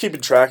 I'm just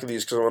keeping track of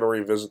these because I want to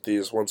revisit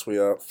these once we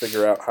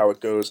figure out how it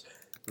goes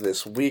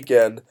this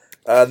weekend.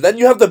 Then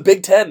you have the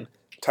Big Ten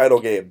title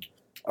game.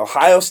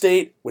 Ohio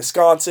State,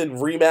 Wisconsin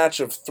rematch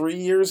of 3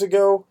 years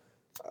ago.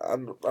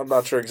 I'm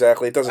not sure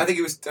exactly. It doesn't. I think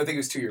it was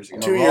 2 years ago.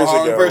 2 years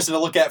ago. Wrong person to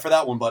look at for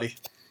that one, buddy.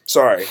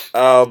 Sorry.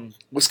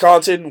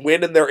 Wisconsin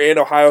win and they're in.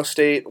 Ohio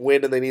State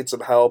win and they need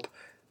some help.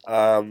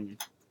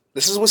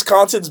 This is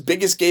Wisconsin's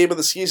biggest game of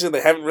the season.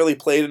 They haven't really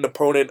played an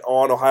opponent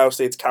on Ohio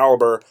State's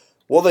caliber.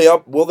 Will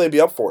they be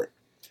up for it?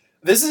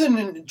 This is an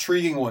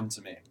intriguing one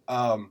to me.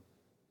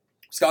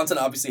 Wisconsin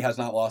obviously has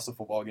not lost a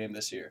football game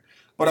this year,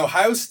 but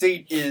Ohio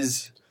State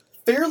is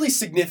fairly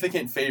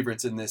significant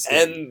favorites in this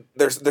game. And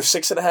they're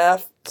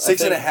 6.5.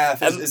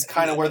 6.5 is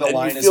kind of where the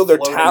line is. You feel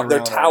their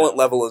talent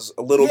level is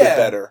a little bit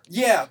better.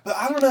 Yeah, but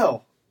I don't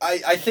know.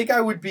 I think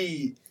I would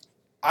be.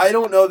 I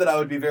don't know that I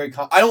would be very.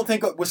 I don't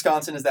think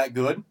Wisconsin is that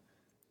good.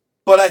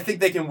 But I think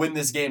they can win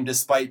this game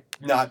despite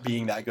not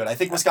being that good. I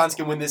think Wisconsin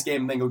can win this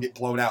game and then go get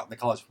blown out in the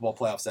college football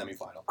playoff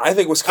semifinal. I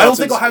don't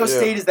think Ohio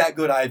State is that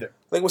good either.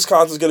 I think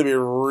Wisconsin's going to be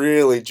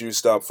really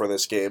juiced up for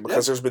this game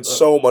because there's been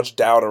so much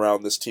doubt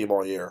around this team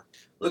all year.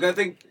 Look, I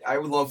think I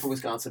would love for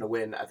Wisconsin to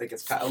win. I think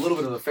it's a little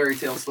bit of a fairy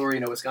tale story.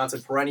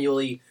 Wisconsin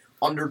perennially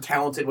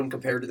under-talented when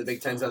compared to the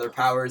Big Ten's other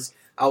powers.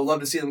 I would love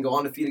to see them go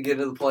undefeated, get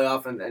into the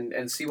playoff,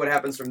 and see what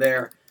happens from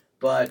there.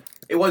 But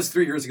it was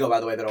 3 years ago,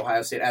 by the way, that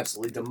Ohio State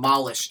absolutely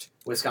demolished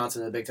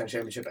Wisconsin in the Big Ten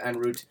Championship en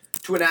route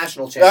to a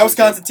national championship. That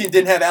Wisconsin team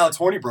didn't have Alex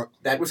Hornibrook.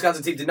 That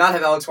Wisconsin team did not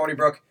have Alex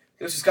Hornibrook.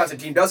 This Wisconsin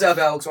team does have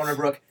Alex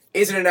Hornibrook.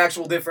 Is it an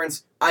actual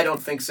difference? I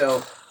don't think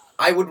so.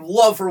 I would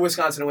love for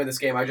Wisconsin to win this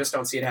game. I just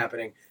don't see it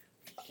happening.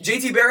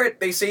 JT Barrett,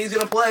 they say he's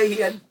going to play.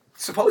 He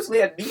supposedly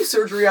had knee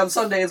surgery on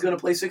Sunday. He's going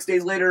to play 6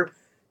 days later.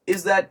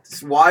 Is that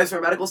wise from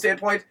a medical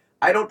standpoint?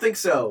 I don't think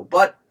so.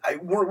 But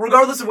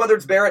regardless of whether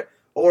it's Barrett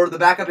or the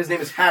backup, his name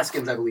is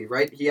Haskins, I believe,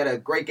 right? He had a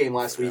great game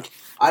last week.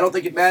 I don't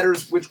think it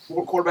matters which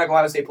quarterback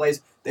Ohio State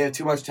plays. They have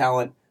too much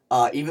talent.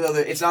 Even though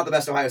it's not the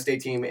best Ohio State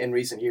team in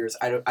recent years,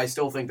 I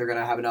still think they're going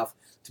to have enough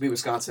to beat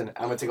Wisconsin.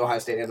 I'm going to take Ohio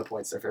State and the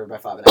points. They're favored by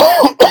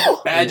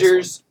 5.5.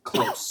 Badgers,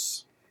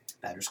 close.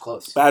 Badgers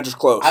close. Badgers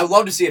close. I would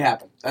love to see it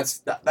happen.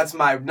 That's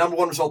my number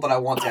one result that I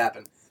want to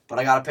happen. But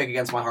I got to pick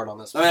against my heart on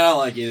this one. I mean, I don't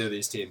like either of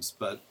these teams,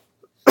 but...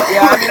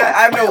 Yeah, I mean,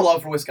 I have no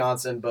love for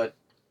Wisconsin, but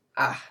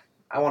I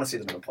want to see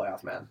them in the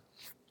playoff, man.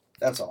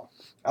 That's all.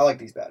 I like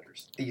these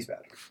Badgers.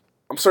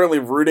 I'm certainly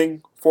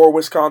rooting for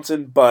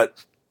Wisconsin,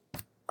 but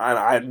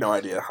I have no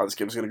idea how this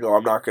game's going to go.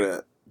 I'm not going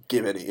to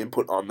give any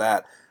input on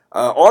that.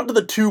 On to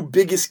the two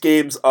biggest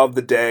games of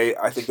the day.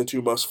 I think the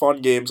two most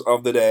fun games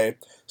of the day.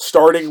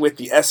 Starting with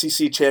the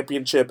SEC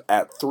Championship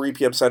at 3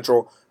 p.m.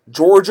 Central.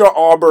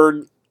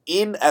 Georgia-Auburn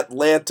in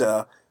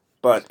Atlanta,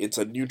 but it's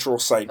a neutral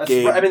site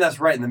game. I mean, that's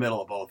right in the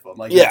middle of both of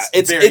them.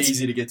 It's very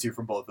easy to get to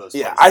from both those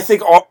places. I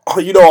think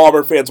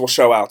Auburn fans will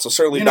show out. So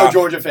certainly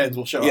Georgia fans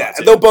will show out. Yeah,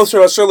 and they'll both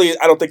show out. Certainly,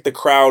 I don't think the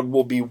crowd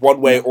will be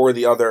one way or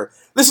the other.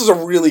 This is a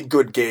really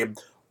good game.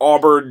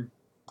 Auburn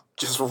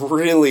just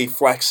really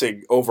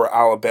flexing over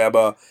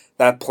Alabama.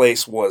 That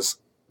place was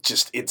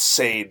just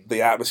insane.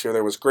 The atmosphere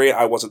there was great.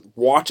 I wasn't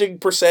watching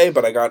per se,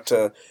 but I got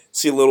to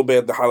see a little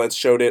bit. The highlights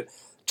showed it.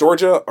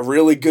 Georgia, a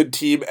really good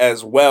team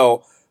as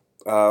well.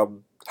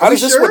 How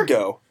does this one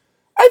go?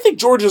 I think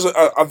Georgia's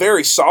a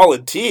very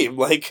solid team.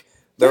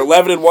 They're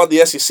 11-1 in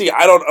the SEC.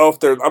 I don't know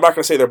if I'm not going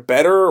to say they're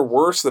better or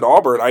worse than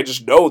Auburn. I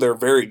just know they're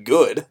very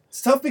good.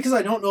 It's tough because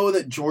I don't know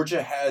that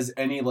Georgia has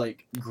any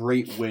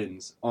great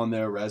wins on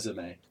their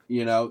resume.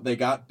 They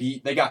got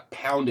beat. They got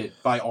pounded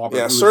by Auburn.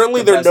 Yeah,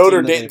 certainly their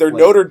Notre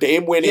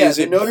Dame win is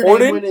important. Notre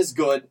Dame win is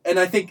good, and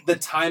I think the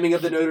timing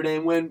of the Notre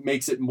Dame win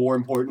makes it more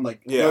important.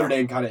 Notre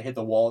Dame kind of hit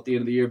the wall at the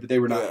end of the year, but they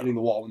were not hitting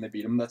the wall when they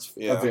beat them. That's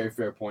a very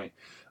fair point.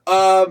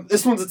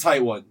 This one's a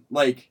tight one.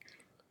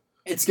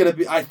 It's gonna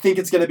be. I think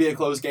it's gonna be a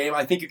close game.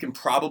 I think you can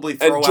probably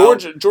throw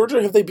out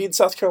Georgia. Have they beaten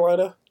South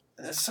Carolina?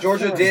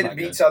 Georgia did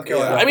beat South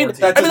Carolina. I mean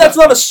that's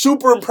not a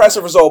super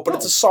impressive result, but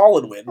it's a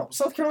solid win. No,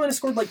 South Carolina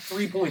scored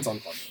 3 points on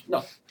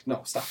Clemson.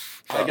 No, stop.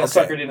 I got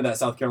suckered into that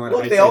South Carolina.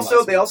 Look,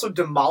 they also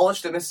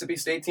demolished a Mississippi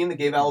State team that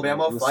gave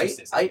Alabama a fight.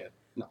 I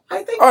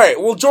think. All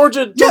right. Well,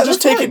 Georgia's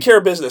taking care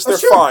of business. They're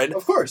fine,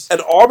 of course.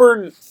 And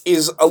Auburn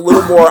is a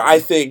little more, I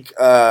think,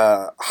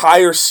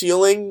 higher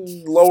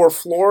ceiling, lower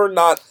floor.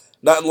 Not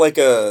in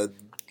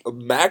a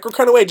macro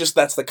kind of way. Just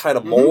that's the kind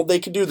of mold they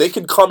can do. They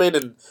can come in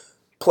and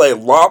play a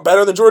lot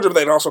better than Georgia, but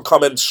they can also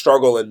come in and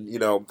struggle and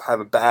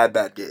have a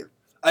bad game.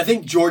 I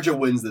think Georgia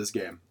wins this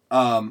game.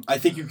 I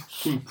think you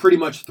can pretty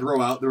much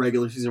throw out the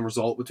regular season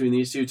result between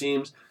these two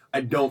teams. I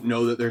don't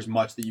know that there's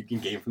much that you can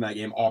gain from that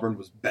game. Auburn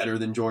was better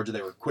than Georgia.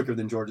 They were quicker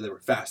than Georgia. They were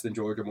faster than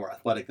Georgia, more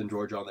athletic than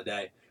Georgia on the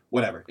day.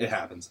 Whatever, it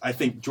happens. I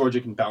think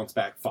Georgia can bounce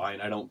back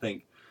fine. I don't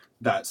think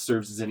that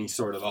serves as any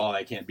sort of,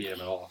 I can't beat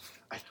him at all.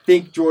 I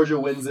think Georgia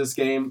wins this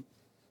game,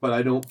 but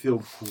I don't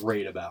feel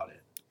great about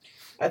it.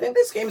 I think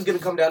this game is going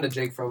to come down to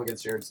Jake Fromm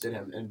against Jared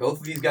Stidham, and both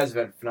of these guys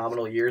have had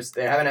phenomenal years.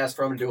 They haven't asked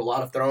Fromm to do a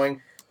lot of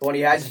throwing, but when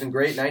he has, he's been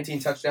great. 19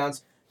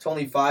 touchdowns,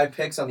 25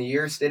 picks on the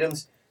year.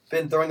 Stidham's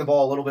been throwing the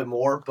ball a little bit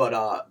more, but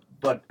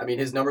I mean,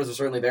 his numbers are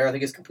certainly there. I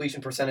think his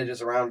completion percentage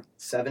is around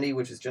 70,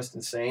 which is just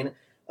insane.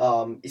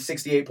 He's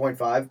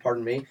 68.5,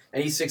 pardon me,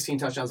 and he's 16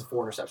 touchdowns and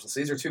 4 interceptions. So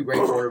these are two great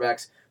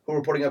quarterbacks who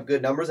are putting up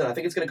good numbers, and I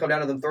think it's going to come down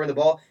to them throwing the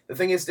ball. The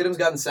thing is, Stidham's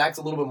gotten sacked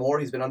a little bit more.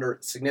 He's been under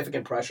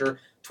significant pressure.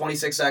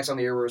 26 sacks on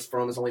the year, whereas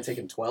Fromm has only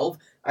taken 12.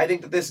 I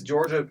think that this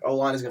Georgia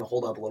O-line is going to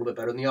hold up a little bit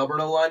better than the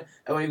Auburn O-line,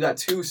 and when you've got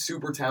two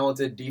super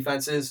talented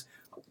defenses,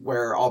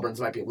 where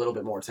Auburn's might be a little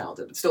bit more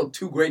talented, but still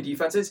two great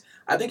defenses,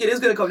 I think it is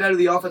going to come down to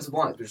the offensive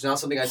line, which is not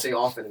something I say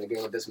often in a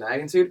game of this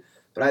magnitude,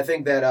 but I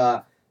think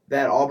that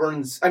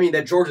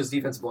that Georgia's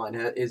defensive line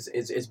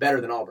is better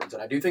than Auburn's,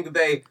 and I do think that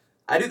they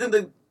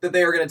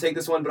are going to take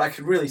this one, but I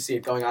could really see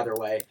it going either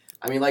way.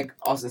 I mean, like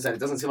Austin said, it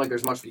doesn't seem like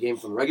there's much of a game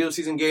from the regular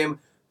season game.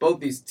 Both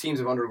these teams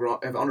have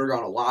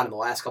undergone a lot in the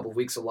last couple of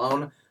weeks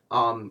alone.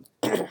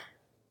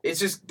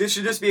 This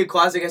should just be a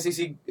classic SEC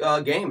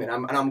game, and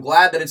I'm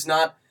glad that it's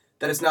not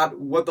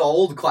what the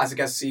old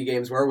classic SEC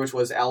games were, which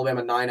was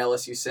Alabama 9,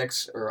 LSU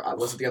 6, or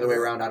was it the other way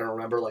around? I don't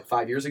remember, like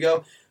 5 years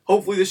ago.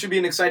 Hopefully, this should be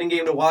an exciting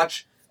game to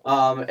watch.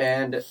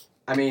 And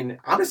I mean,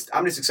 I'm just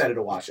excited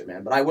to watch it,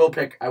 man. But I will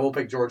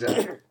pick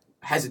Georgia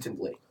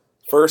hesitantly.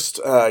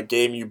 First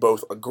game you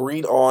both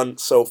agreed on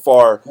so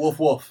far. Woof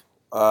woof.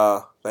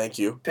 Thank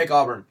you. Pick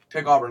Auburn,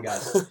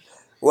 guys.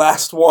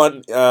 Last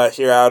one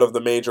here out of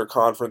the major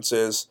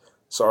conferences.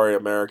 Sorry,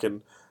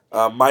 American.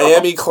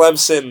 Miami,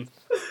 Clemson.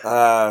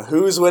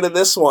 Who's winning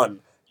this one?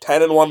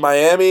 10-1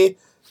 Miami.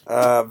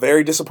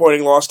 Very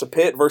disappointing loss to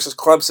Pitt versus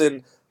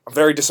Clemson. A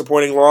very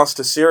disappointing loss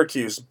to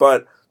Syracuse.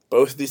 But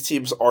both of these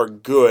teams are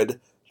good,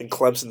 and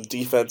Clemson's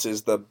defense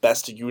is the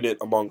best unit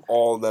among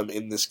all of them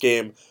in this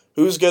game.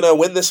 Who's going to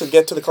win this and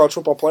get to the college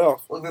football playoff?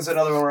 Look, this is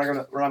another one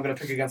where I'm going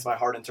to pick against my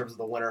heart in terms of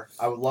the winner.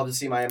 I would love to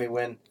see Miami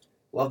win.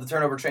 Love the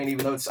turnover train,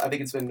 even though I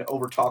think it's been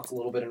over-talked a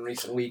little bit in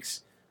recent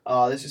weeks.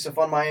 This is a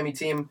fun Miami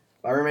team.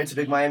 My roommate's a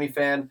big Miami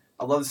fan.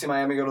 I'd love to see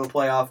Miami go to the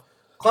playoff.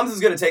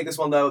 Clemson's going to take this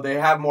one, though. They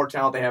have more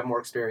talent. They have more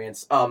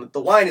experience. The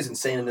line is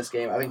insane in this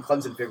game. I think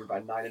Clemson favored by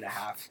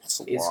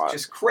 9.5. It's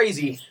just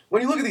crazy.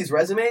 When you look at these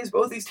resumes,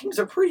 both these teams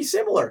are pretty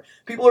similar.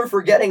 People are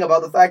forgetting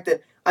about the fact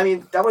that, I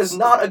mean, that was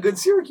not a good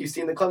Syracuse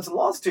team that Clemson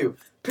lost to.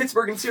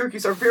 Pittsburgh and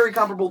Syracuse are very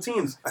comparable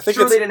teams.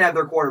 Sure, they didn't have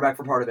their quarterback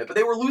for part of it, but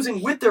they were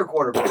losing with their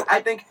quarterback.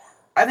 I think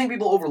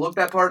people overlook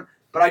that part,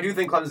 but I do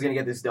think Clemson's going to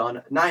get this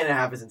done.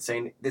 9.5 is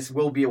insane. This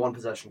will be a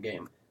one-possession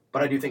game.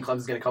 But I do think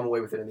Clemson's going to come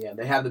away with it in the end.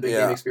 They have the big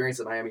game experience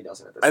that Miami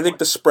doesn't at this point. I think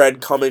the spread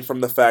coming from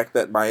the fact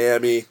that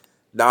Miami,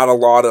 not a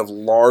lot of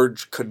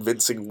large,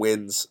 convincing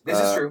wins. This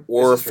is true.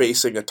 Or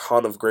facing a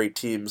ton of great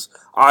teams.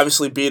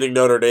 Obviously, beating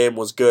Notre Dame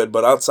was good,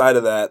 but outside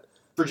of that...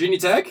 Virginia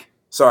Tech?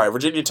 Sorry,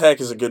 Virginia Tech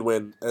is a good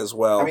win as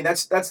well. I mean,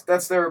 that's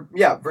their...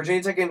 Yeah,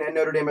 Virginia Tech and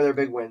Notre Dame are their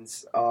big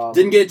wins.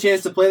 Didn't get a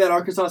chance to play that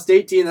Arkansas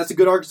State team. That's a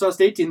good Arkansas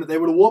State team that they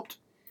would have whooped.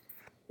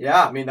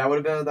 Yeah, I mean that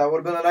would have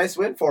been a nice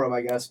win for him,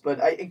 I guess. But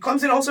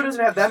Clemson also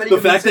doesn't have that many. The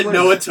fact that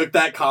Noah took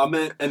that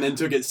comment and then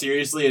took it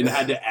seriously and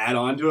had to add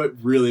on to it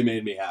really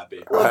made me happy.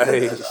 Look,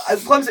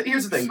 Clemson.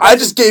 Here's the thing. I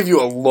just gave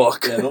you a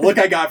look. Yeah, the look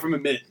I got from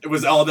Amit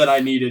was all that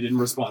I needed in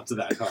response to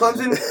that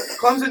comment.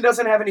 Clemson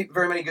doesn't have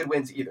very many good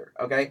wins either.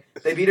 Okay,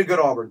 they beat a good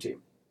Auburn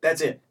team.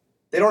 That's it.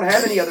 They don't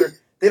have any other.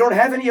 They don't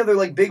have any other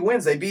like big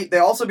wins. They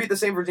also beat the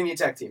same Virginia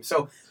Tech team.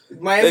 So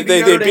Miami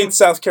they beat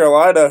South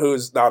Carolina,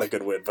 who's not a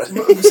good win, but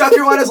South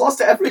Carolina's lost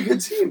to every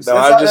good team. So no,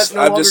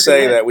 I'm just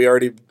saying that we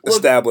already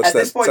established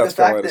that South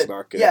Carolina's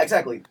not good. Yeah,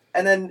 exactly.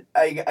 And then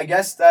I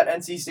guess that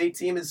NC State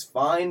team is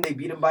fine. They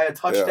beat them by a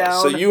touchdown.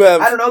 Yeah. So you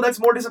have I don't know. That's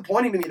more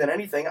disappointing to me than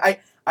anything.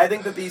 I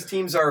think that these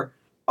teams are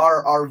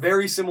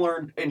very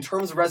similar in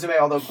terms of resume.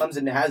 Although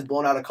Clemson has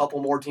blown out a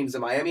couple more teams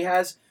than Miami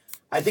has,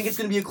 I think it's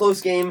going to be a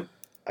close game.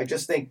 I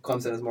just think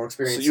Clemson has more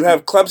experience. So you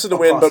have Clemson to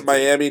win, but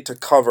Miami to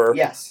cover.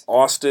 Yes.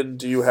 Austin,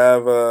 do you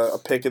have a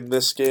pick in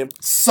this game?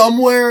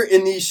 Somewhere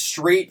in the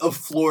Strait of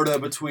Florida,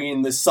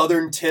 between the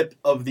southern tip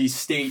of the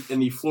state and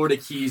the Florida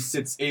Keys,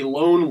 sits a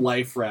lone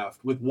life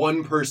raft with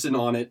one person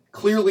on it,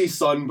 clearly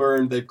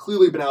sunburned. They've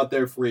clearly been out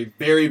there for a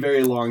very,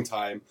 very long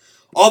time.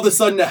 All of a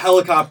sudden, a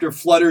helicopter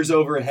flutters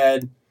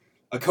overhead.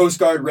 A Coast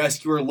Guard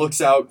rescuer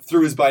looks out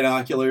through his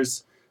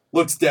binoculars,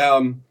 looks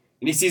down,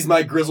 and he sees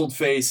my grizzled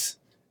face.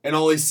 And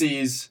all he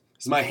sees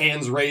is my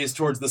hands raised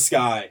towards the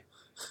sky.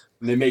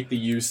 And they make the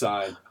U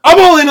sign. I'm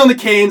all in on the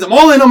Canes. I'm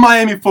all in on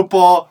Miami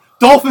football.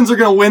 Dolphins are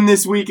going to win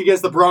this week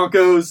against the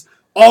Broncos.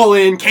 All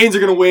in. Canes are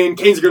going to win.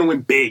 Canes are going to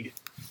win big.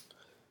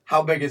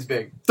 How big is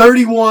big?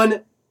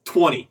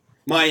 31-20.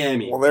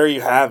 Miami. Well, there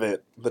you have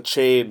it. The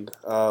chain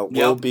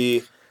will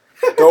be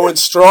going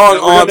strong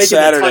on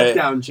Saturday. We're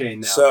touchdown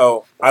chain now.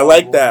 So, I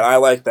like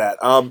that.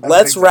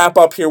 Let's wrap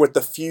up here with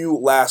the few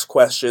last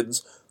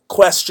questions.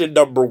 Question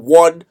number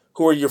 1.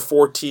 Who are your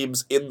 4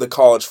 teams in the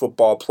college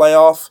football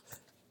playoff?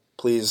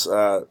 Please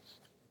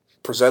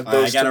present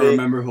those to me. I got to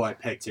remember who I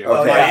picked here.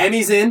 Okay.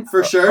 Miami's in,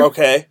 for sure.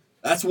 Okay.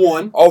 That's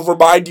one. I'll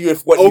remind you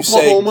if what you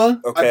say.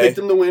 Oklahoma, Okay. I picked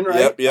them to win,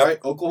 right? Yep. All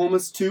right,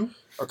 Oklahoma's 2.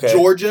 Okay.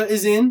 Georgia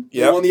is in.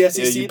 They won the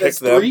SEC. You That's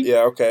picked them. 3.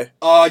 Yeah, okay.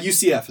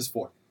 UCF is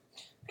 4.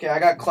 Okay, I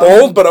got Clemson.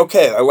 Bold, but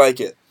okay. I like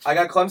it. I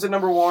got Clemson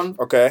number 1.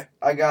 Okay.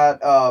 I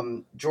got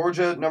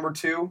Georgia number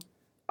 2.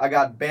 I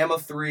got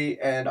Bama 3,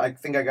 and I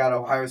think I got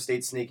Ohio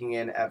State sneaking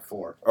in at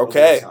 4.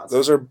 Okay.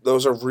 Those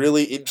are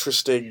really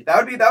interesting.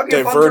 That would be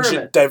a fun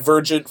tournament.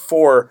 Divergent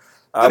 4.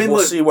 We'll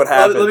see what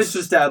happens. Let me just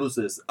establish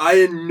this. I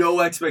had no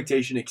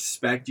expectation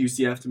expect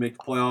UCF to make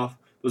the playoff.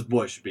 Those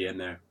boys should be in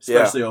there,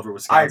 especially over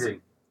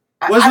Wisconsin.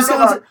 I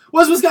agree.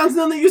 Was Wisconsin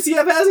on that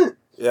UCF hasn't?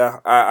 Yeah,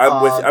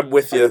 I'm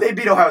with you. They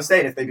beat Ohio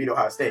State if they beat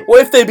Ohio State.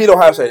 Well, if they beat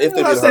Ohio State.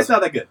 Ohio State's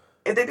not that good.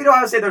 If they beat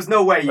Ohio State, there's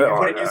no way you can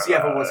put in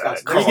UCF over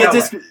Wisconsin.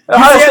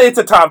 Ohio State's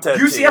a top 10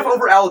 UCF team.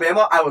 over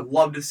Alabama, I would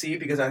love to see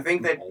because I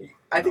think that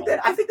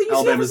UCF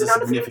Alabama's is a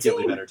an undefeated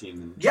significantly team. better team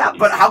than Yeah,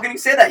 but how can you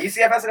say that?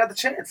 UCF hasn't had the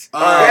chance. They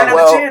Uh, haven't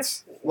had the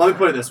chance. Let me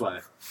put it this way.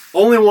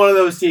 Only one of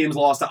those teams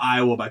lost to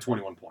Iowa by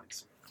 21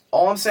 points.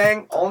 All I'm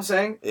saying.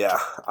 Yeah,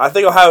 I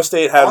think Ohio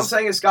State has. All I'm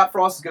saying is Scott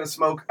Frost is going to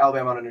smoke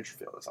Alabama on a neutral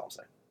field. That's all I'm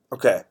saying.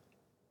 Okay.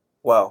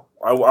 Well,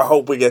 I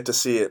hope we get to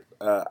see it.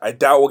 I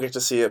doubt we'll get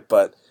to see it,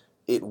 but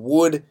it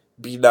would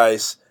be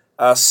nice.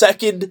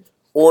 Second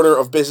order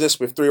of business.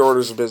 We have 3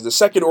 orders of business.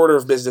 Second order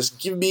of business.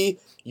 Give me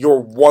your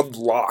one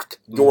lock.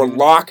 Your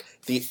lock,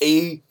 the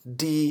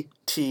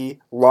ADT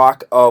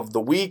lock of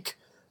the week.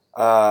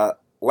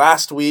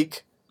 Last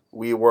week,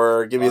 we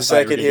were... Give me a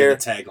second here.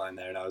 The tagline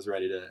there, and I was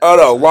ready to... Oh,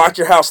 no. Lock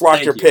your house,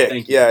 lock your pick.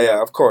 Thank you.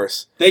 Yeah, of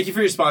course. Thank you for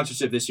your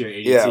sponsorship this year,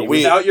 ADT. Yeah,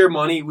 Without your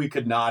money, we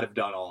could not have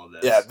done all of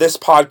this. Yeah, this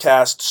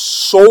podcast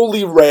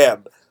solely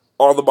ran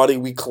on the money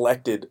we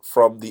collected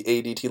from the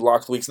ADT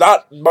Lock of the Weeks.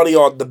 Not money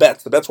on the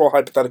bets. The bets were all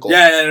hypothetical.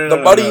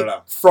 The money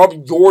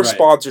from your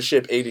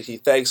sponsorship,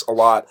 ADT. Thanks a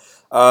lot.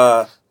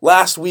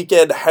 Last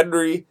weekend,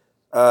 Henry...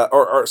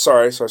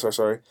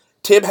 Sorry.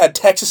 Tim had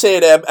Texas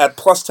A&M at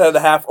plus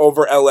 10.5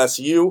 over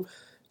LSU.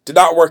 Did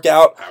not work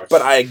out,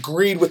 but I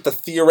agreed with the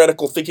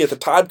theoretical thinking at the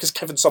time because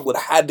Kevin Sumlin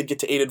had to get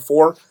to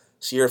 8-4.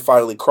 Sierra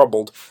finally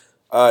crumbled.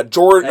 He's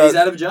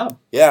out of a job.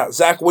 Yeah,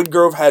 Zach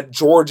Wingrove had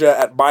Georgia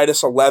at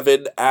minus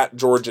 11 at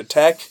Georgia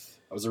Tech.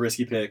 That was a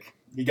risky pick.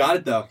 He got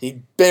it, though.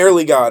 He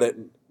barely got it.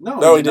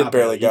 No, he didn't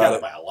barely got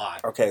it. By a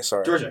lot. Okay,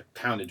 sorry. Georgia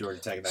pounded Georgia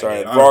Tech in that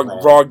sorry, game.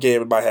 wrong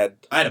game in my head.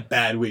 I had a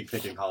bad week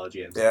picking college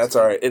games. Yeah, that's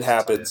all right. It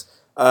happens.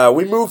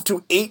 We moved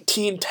to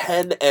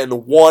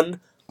 18-10-1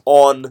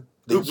 on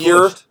the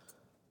year.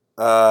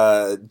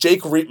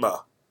 Jake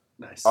Rietma.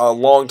 Nice. A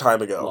long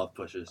time ago. Love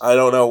pushes. I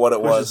don't know what it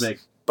Pushes was, make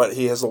but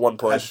he has the one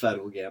push.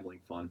 hypothetical gambling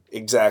fun.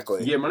 Exactly.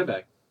 You get your money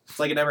back. It's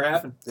like it never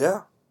happened.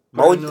 Yeah.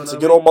 It's a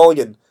good old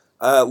mulligan.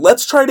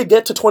 Let's try to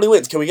get to 20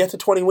 wins. Can we get to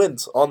 20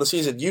 wins on the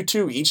season? You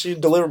two, each need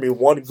to deliver me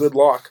one good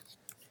lock.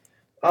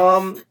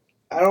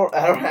 I don't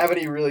have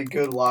any really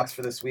good locks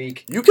for this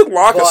week. You can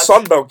lock a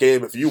Sunbelt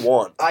game if you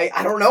want. I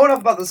don't know enough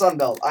about the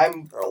Sunbelt.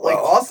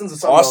 Austin's a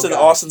Sunbelt guy.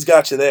 Austin's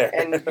got you there.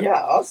 And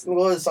yeah, Austin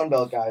was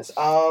Sunbelt guys.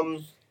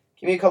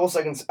 Give me a couple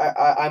seconds.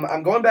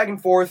 I'm going back and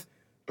forth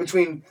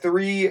between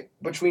three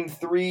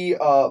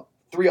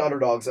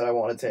underdogs that I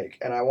want to take,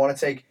 and I want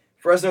to take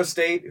Fresno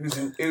State,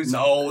 who's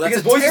no,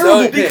 that's because a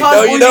terrible pick.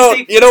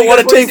 You don't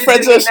want to take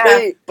Fresno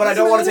State, but I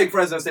don't want to take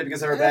Fresno State because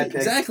they're a bad pick.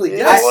 Exactly.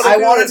 Yes. I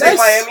want to take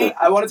Miami.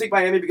 I want to take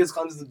Miami because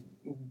Clemson's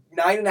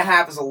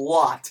 9.5 is a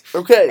lot.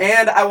 Okay.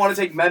 And I want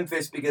to take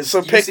Memphis because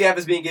UCF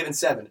is being given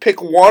 7.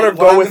 Pick one or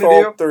go with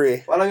all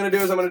 3. What I'm going to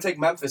do is I'm going to take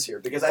Memphis here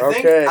because I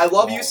think I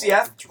love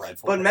UCF,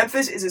 but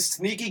Memphis is a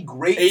sneaky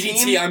great team.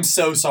 ADT, I'm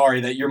so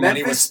sorry that your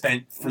money was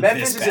spent for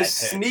Memphis this is a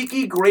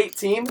sneaky great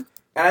team,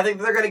 and I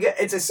think they're going to get.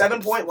 It's a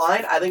 7-point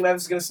line. I think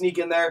Memphis is going to sneak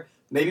in there,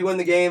 maybe win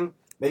the game,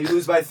 maybe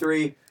lose by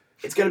 3.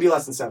 It's going to be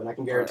less than 7. I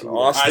can guarantee you.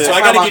 Austin. All right, so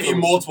I got to give you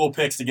multiple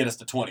picks to get us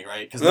to 20,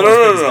 right?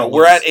 No.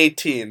 We're at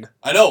 18.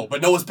 I know,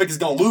 but Noah's pick is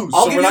going to lose.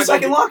 I'll give you a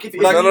second lock if you.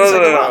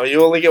 No.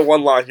 You only get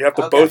one lock. You have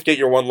to both get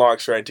your one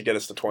locks right to get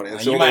us to 20.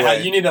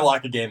 You need to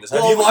lock a game this.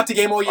 Have you locked a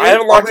game all year? I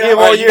haven't locked a game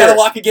all year. You got to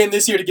lock a game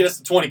this year to get us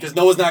to 20 because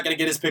Noah's not going to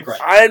get his pick right.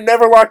 I have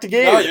never locked a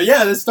game. No,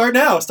 yeah, let's start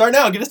now.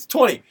 Get us to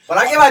 20. When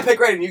I get my pick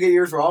right and you get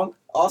yours wrong,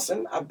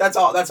 Austin, that's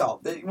all.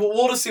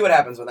 We'll just see what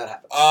happens when that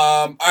happens.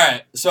 All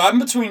right. So I'm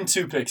between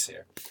 2 picks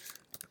here.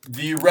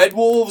 The Red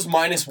Wolves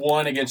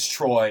 -1 against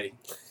Troy.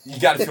 You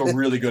got to feel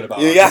really good about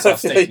it. You got to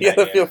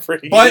feel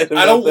pretty good. But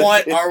I don't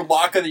want our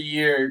lock of the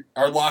year,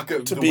 our lock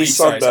of the week.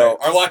 Sorry.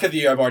 Our lock of the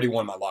year, I've already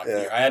won my lock of the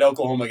year. I had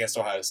Oklahoma against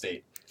Ohio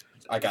State.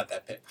 I got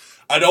that pick.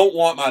 I don't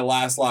want my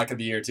last lock of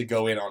the year to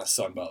go in on a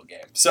Sunbelt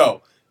game.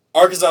 So,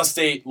 Arkansas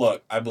State,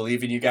 look, I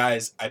believe in you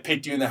guys. I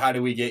picked you in the How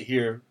Do We Get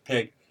Here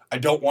pick. I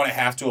don't want to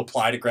have to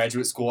apply to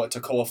graduate school at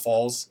Toccoa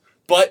Falls.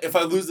 But if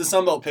I lose the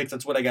Sunbelt pick,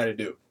 that's what I got to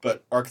do.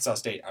 But Arkansas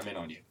State, I'm in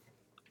on you.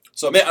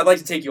 So, man, I'd like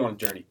to take you on a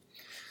journey.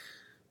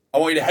 I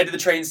want you to head to the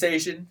train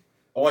station.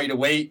 I want you to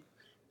wait.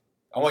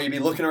 I want you to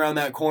be looking around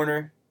that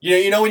corner.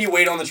 You know when you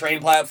wait on the train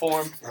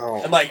platform?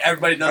 Oh. And,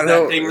 everybody does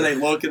that thing where they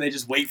look and they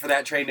just wait for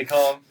that train to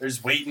come? They're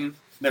just waiting.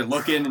 They're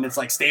looking, and it's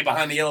like stay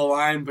behind the yellow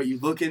line, but you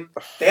looking.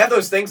 They have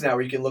those things now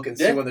where you can look and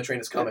see Yeah. when the train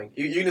is coming.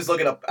 You can just look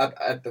it up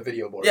at the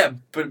video board. Yeah,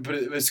 but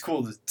it was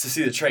cool to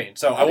see the train.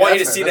 So I Yeah, want you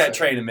to that's see fair, that that's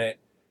train a minute.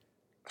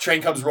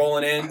 Train comes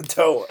rolling in.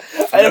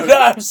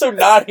 I'm so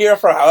not here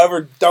for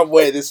however dumb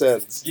way this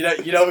ends. You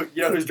know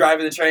who's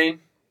driving the train?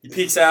 He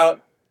peeks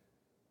out.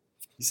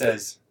 He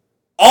says,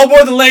 "All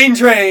aboard the lane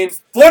train,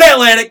 Florida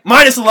Atlantic,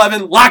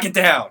 -11, lock it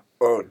down."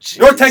 Oh, jeez.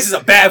 North Texas is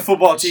a bad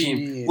football team.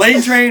 Jeez.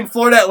 Lane train,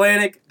 Florida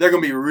Atlantic, they're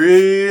going to be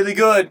really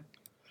good.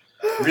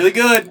 Really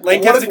good.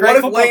 Lane Kiffin's a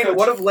great football coach.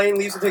 What if Lane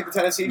leaves to take the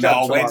Tennessee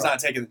job? No, Lane's not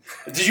taking.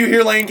 Did you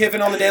hear Lane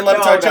Kiffin on the Dan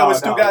Levitard show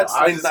with Stugotz?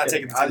 Lane's not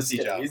taking the Tennessee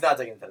job. He's not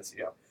taking the Tennessee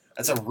job.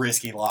 That's a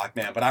risky lock,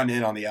 man, but I'm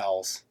in on the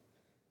Owls.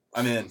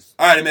 I'm in.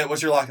 All right, Amit,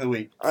 what's your lock of the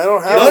week? I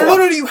don't have No,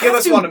 you Give have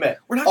us to. one, Amit.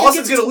 We're not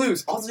Austin's going to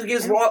lose. Austin's going to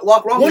get his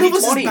lock wrong. One We of need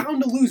us 20. is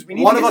bound to lose. We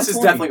need One to of get us to is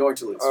 20. definitely going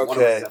to lose. One of us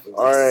Okay. is definitely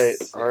All going to right.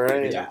 lose. All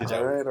right. Good job. Good job.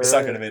 All right. We're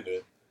sucking him into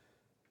it.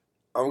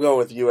 I'm going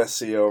with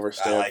USC over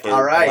Stanford. I like it.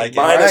 All right.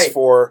 I like it.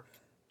 -4.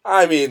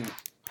 I mean,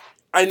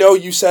 I know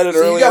you said it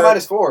So earlier. you got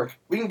 -4.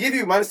 We can give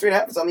you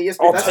 -3.5. It's on the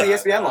ESPN. That's on the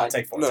ESPN line.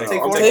 Take 4. No, Take take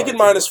I'm four. taking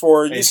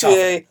 -4. Hey,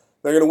 UCA,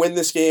 they're going to win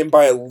this game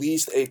by at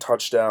least a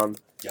touchdown.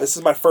 Yep. This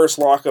is my first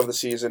lock of the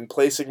season,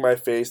 placing my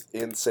faith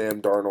in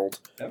Sam Darnold.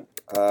 Yep.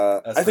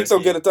 I think they'll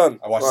risky. get it done.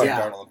 I watched Well, Sam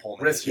Yeah. Darnold and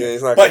Pullman. Risky. Yeah,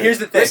 he's not But gonna- here's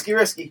the thing.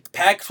 Risky.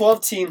 Pac-12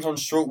 teams on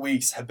short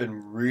weeks have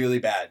been really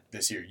bad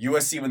this year.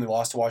 USC, when they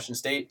lost to Washington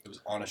State, it was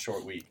on a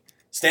short week.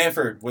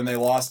 Stanford, when they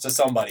lost to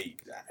somebody,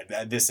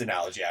 this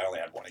analogy, I only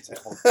had one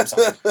example. I'm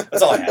sorry.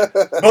 That's all I had.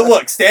 But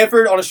look,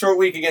 Stanford on a short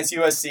week against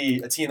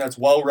USC, a team that's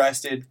well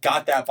rested,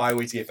 got that bye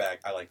week to get back.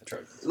 I like the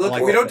Trojans. I Look,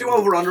 like we that. don't do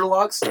over/under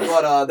locks,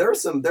 but there are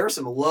some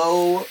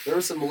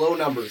low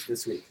numbers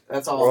this week.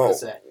 That's all I'm Well, gonna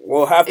say.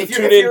 We'll have to If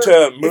tune you're- into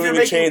if Moving you're the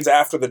making- Chains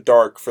after the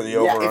dark for the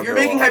over. Yeah, if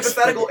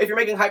you're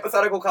making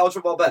hypothetical college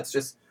football bets,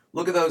 just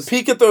look at those.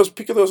 peek at those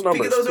numbers.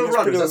 Peek at those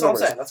over/unders. That's all I'm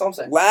saying. That's all I'm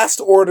saying. Last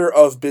order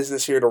of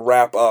business here to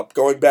wrap up.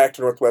 Going back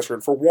to Northwestern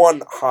for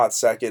one hot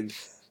second.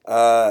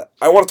 I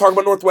want to talk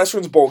about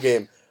Northwestern's bowl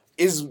game.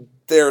 Is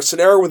there a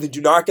scenario where they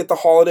do not get the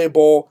Holiday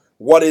Bowl?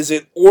 What is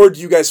it? Or do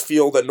you guys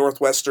feel that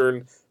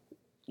Northwestern,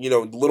 a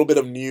little bit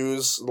of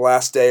news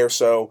last day or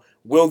so,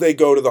 will they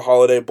go to the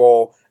Holiday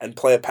Bowl and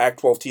play a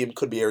Pac-12 team?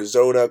 Could be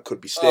Arizona,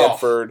 could be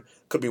Stanford,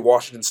 could be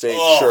Washington State,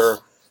 sure.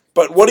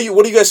 But what do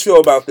you guys feel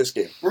about this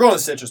game? We're going to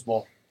Citrus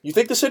Bowl. You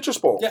think the Citrus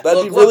Bowl? Yeah.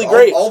 That'd Look, be really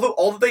great. All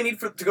that they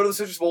need to go to the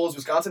Citrus Bowl is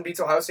Wisconsin beats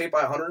Ohio State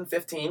by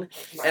 115,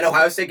 and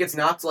Ohio State gets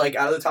knocked out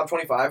of the top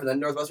 25, and then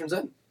Northwestern's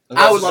in.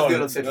 I would love to go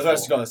to the Citrus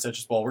Northwestern's Bowl. going to the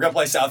Citrus Bowl. We're going to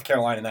play South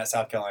Carolina, and that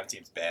South Carolina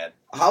team's bad.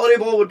 A Holiday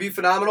Bowl would be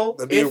phenomenal.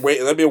 That'd be a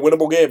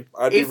winnable game.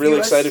 I'd be if really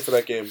US excited for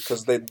that game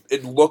because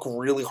it'd look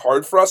really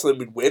hard for us, and then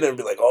we'd win and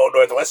be like, "Oh,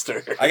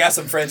 Northwestern." I got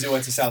some friends who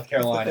went to South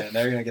Carolina, and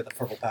they're going to get the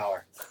purple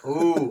power.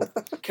 Ooh,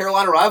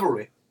 Carolina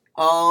rivalry.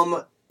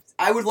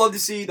 I would love to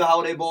see the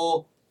Holiday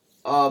Bowl.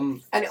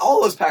 And all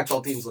those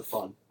Pac-12 teams look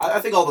fun. I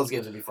think all those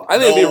games would be fun. I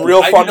think it'd No, be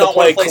real I do fun to not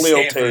play wanna play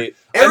Khalil Stanford. Tate.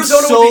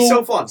 Arizona would be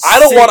so fun. I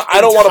don't want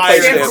to play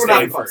tired Stanford would not be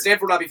Stanford. fun.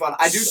 Stanford would not be fun.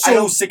 So I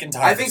don't. sick and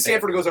tired. I think of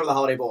Stanford goes over the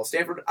Holiday Bowl.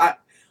 Stanford. I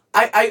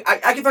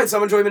can find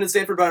some enjoyment in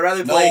Stanford, but I'd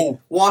rather play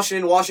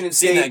Washington Seen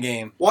State. that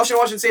game.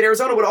 Washington State,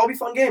 Arizona would all be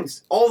fun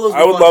games. All of those.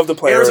 I would love to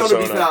play Arizona. Would be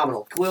Arizona.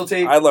 phenomenal. Khalil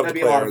Tate. I'd love to that'd be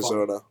play a lot of fun.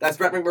 Arizona. That's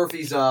Brett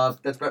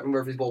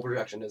McMurphy's bowl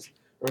projection is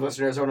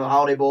Northwestern Arizona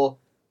Holiday Bowl.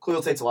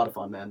 Khalil Tate's a lot of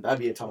fun, man. That'd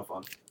be a ton of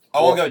fun.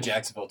 I want to go to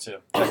Jacksonville, too.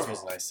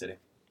 Jacksonville's a nice city.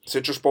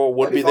 Citrus Bowl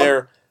would That'd be be fun.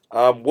 there.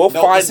 No, We'll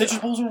find. the Citrus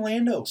Bowl's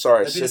Orlando.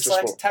 Sorry, That'd be Citrus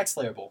the Bowl. Tax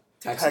Slayer Bowl.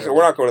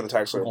 We're not going to the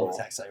Tax We're Slayer going Bowl.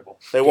 to Tax Slayer Bowl.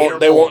 They won't.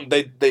 They Gator won't.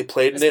 They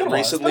played in it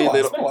recently.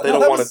 They don't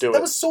want to do That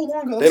it. was so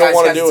long ago. They don't Guys,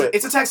 wanna guys, do it.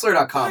 It's a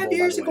TaxSlayer.com 5 bowl, by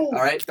years the way. ago. All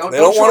right, They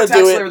don't want to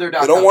do it.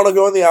 TaxSlayer.com. They don't want to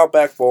go in the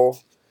Outback Bowl.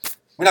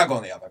 We're not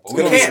going to the Outback Bowl.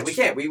 We We're going to can't. We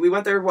can't. We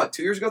went there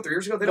 2 years ago, 3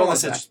 years ago. They They don't don't want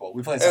want the that. Citrus Bowl.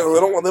 We play They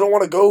don't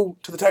want to go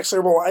to the Tax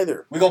Slayer Bowl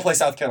either. We're going to play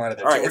South Carolina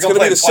there. All right, too. it's We're going to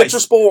play be the it twice.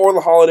 Citrus Bowl or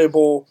the Holiday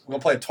Bowl. We're going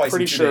to play it twice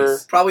Pretty in 2 sure.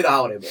 days. Probably the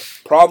Holiday Bowl.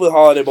 Probably the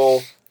Holiday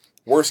Bowl.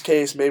 Worst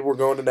case, maybe we're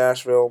going to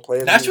Nashville.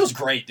 Nashville's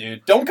great,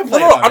 dude. Don't No,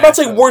 complain no, about I'm not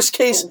saying Nashville. worst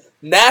case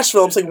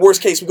Nashville. I'm saying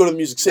worst case we go to the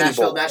Music City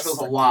Bowl. Nashville's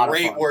a lot of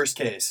Great fun. worst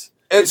case.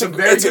 It's a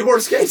very good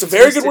worst case. It's a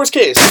very good worst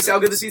case. See how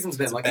good the season's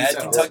been. Like you Bad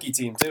said. Kentucky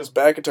team, too. It's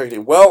bad Kentucky.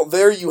 Well,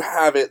 there you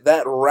have it.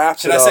 That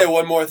wraps Should it I up. say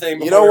one more thing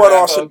before You know we what,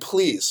 wrap Austin? up?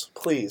 Please.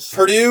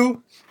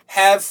 Purdue,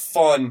 have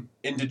fun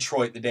in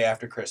Detroit the day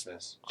after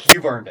Christmas.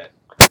 You've earned it.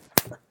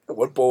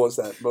 What bowl is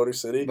that? Motor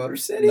City? Motor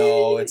City.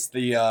 No, it's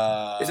the...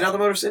 Is it not the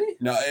Motor City?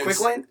 No, it's Quick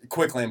Lane?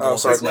 Quick Lane Oh, Bowl.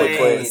 sorry, Quick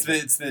Lane.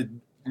 It's the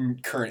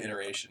current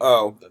iteration.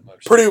 Oh. of the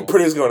Motor City Bowl.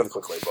 Purdue's going to the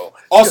Quick Lane Bowl.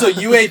 Also,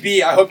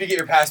 UAB, I hope you get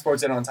your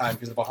passports in on time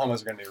because the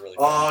Bahamas are going to be really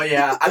fun. Oh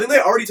yeah, I think they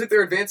already took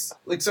their advance.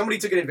 Like somebody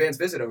took an advance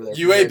visit over there.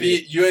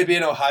 UAB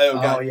and Ohio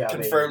Oh, got yeah,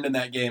 confirmed in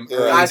that game Yeah.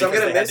 early Guys, I'm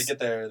because gonna they had miss- to get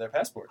their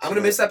passports. I'm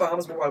gonna miss that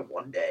Bahamas Bowl by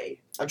one day.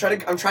 I'm trying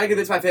to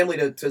convince my family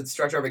to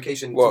stretch our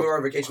vacation, Look. to move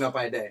our vacation up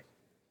by a day.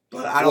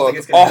 But I don't Look, think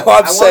it's gonna happen. all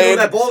I'm I want to go saying-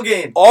 to that bowl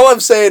game. All I'm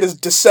saying is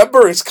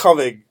December is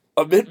coming.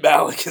 Amit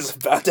Mallik is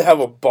about to have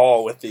a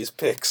ball with these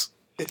picks.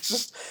 It's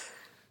just...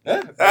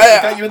 Yeah,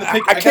 I got you in the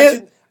pick.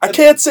 I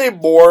can't say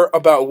more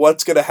about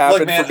what's going to happen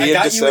Look, man, for me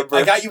in December.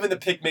 I got you in the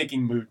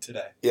pick-making mood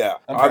today. Yeah,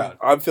 I'm proud.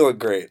 I'm feeling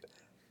great.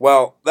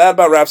 Well, that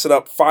about wraps it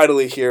up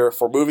finally here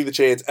for Moving the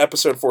Chains,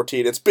 episode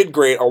 14. It's been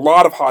great. A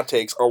lot of hot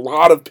takes, a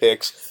lot of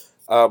picks.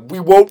 We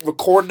won't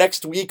record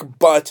next week,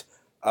 but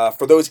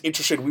for those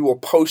interested, we will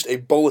post a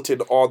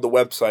bulletin on the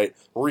website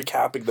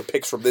recapping the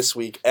picks from this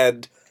week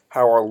and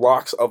how our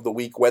locks of the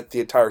week went the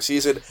entire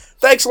season.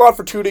 Thanks a lot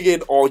for tuning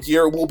in all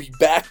year. We'll be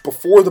back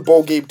before the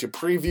bowl game to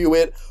preview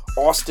it.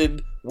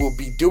 Austin will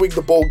be doing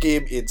the bowl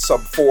game in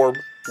some form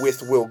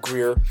with Will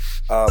Greer.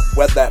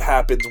 When that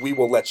happens, we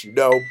will let you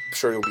know. I'm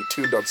sure you'll be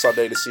tuned on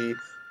Sunday to see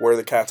where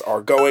the Cats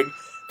are going.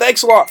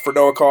 Thanks a lot for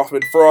Noah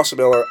Coffman, for Austin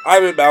Miller.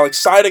 I'm Amit Mallik,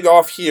 signing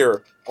off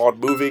here on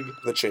Moving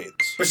the Chains.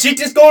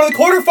 Besiktas going to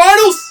the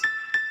quarterfinals!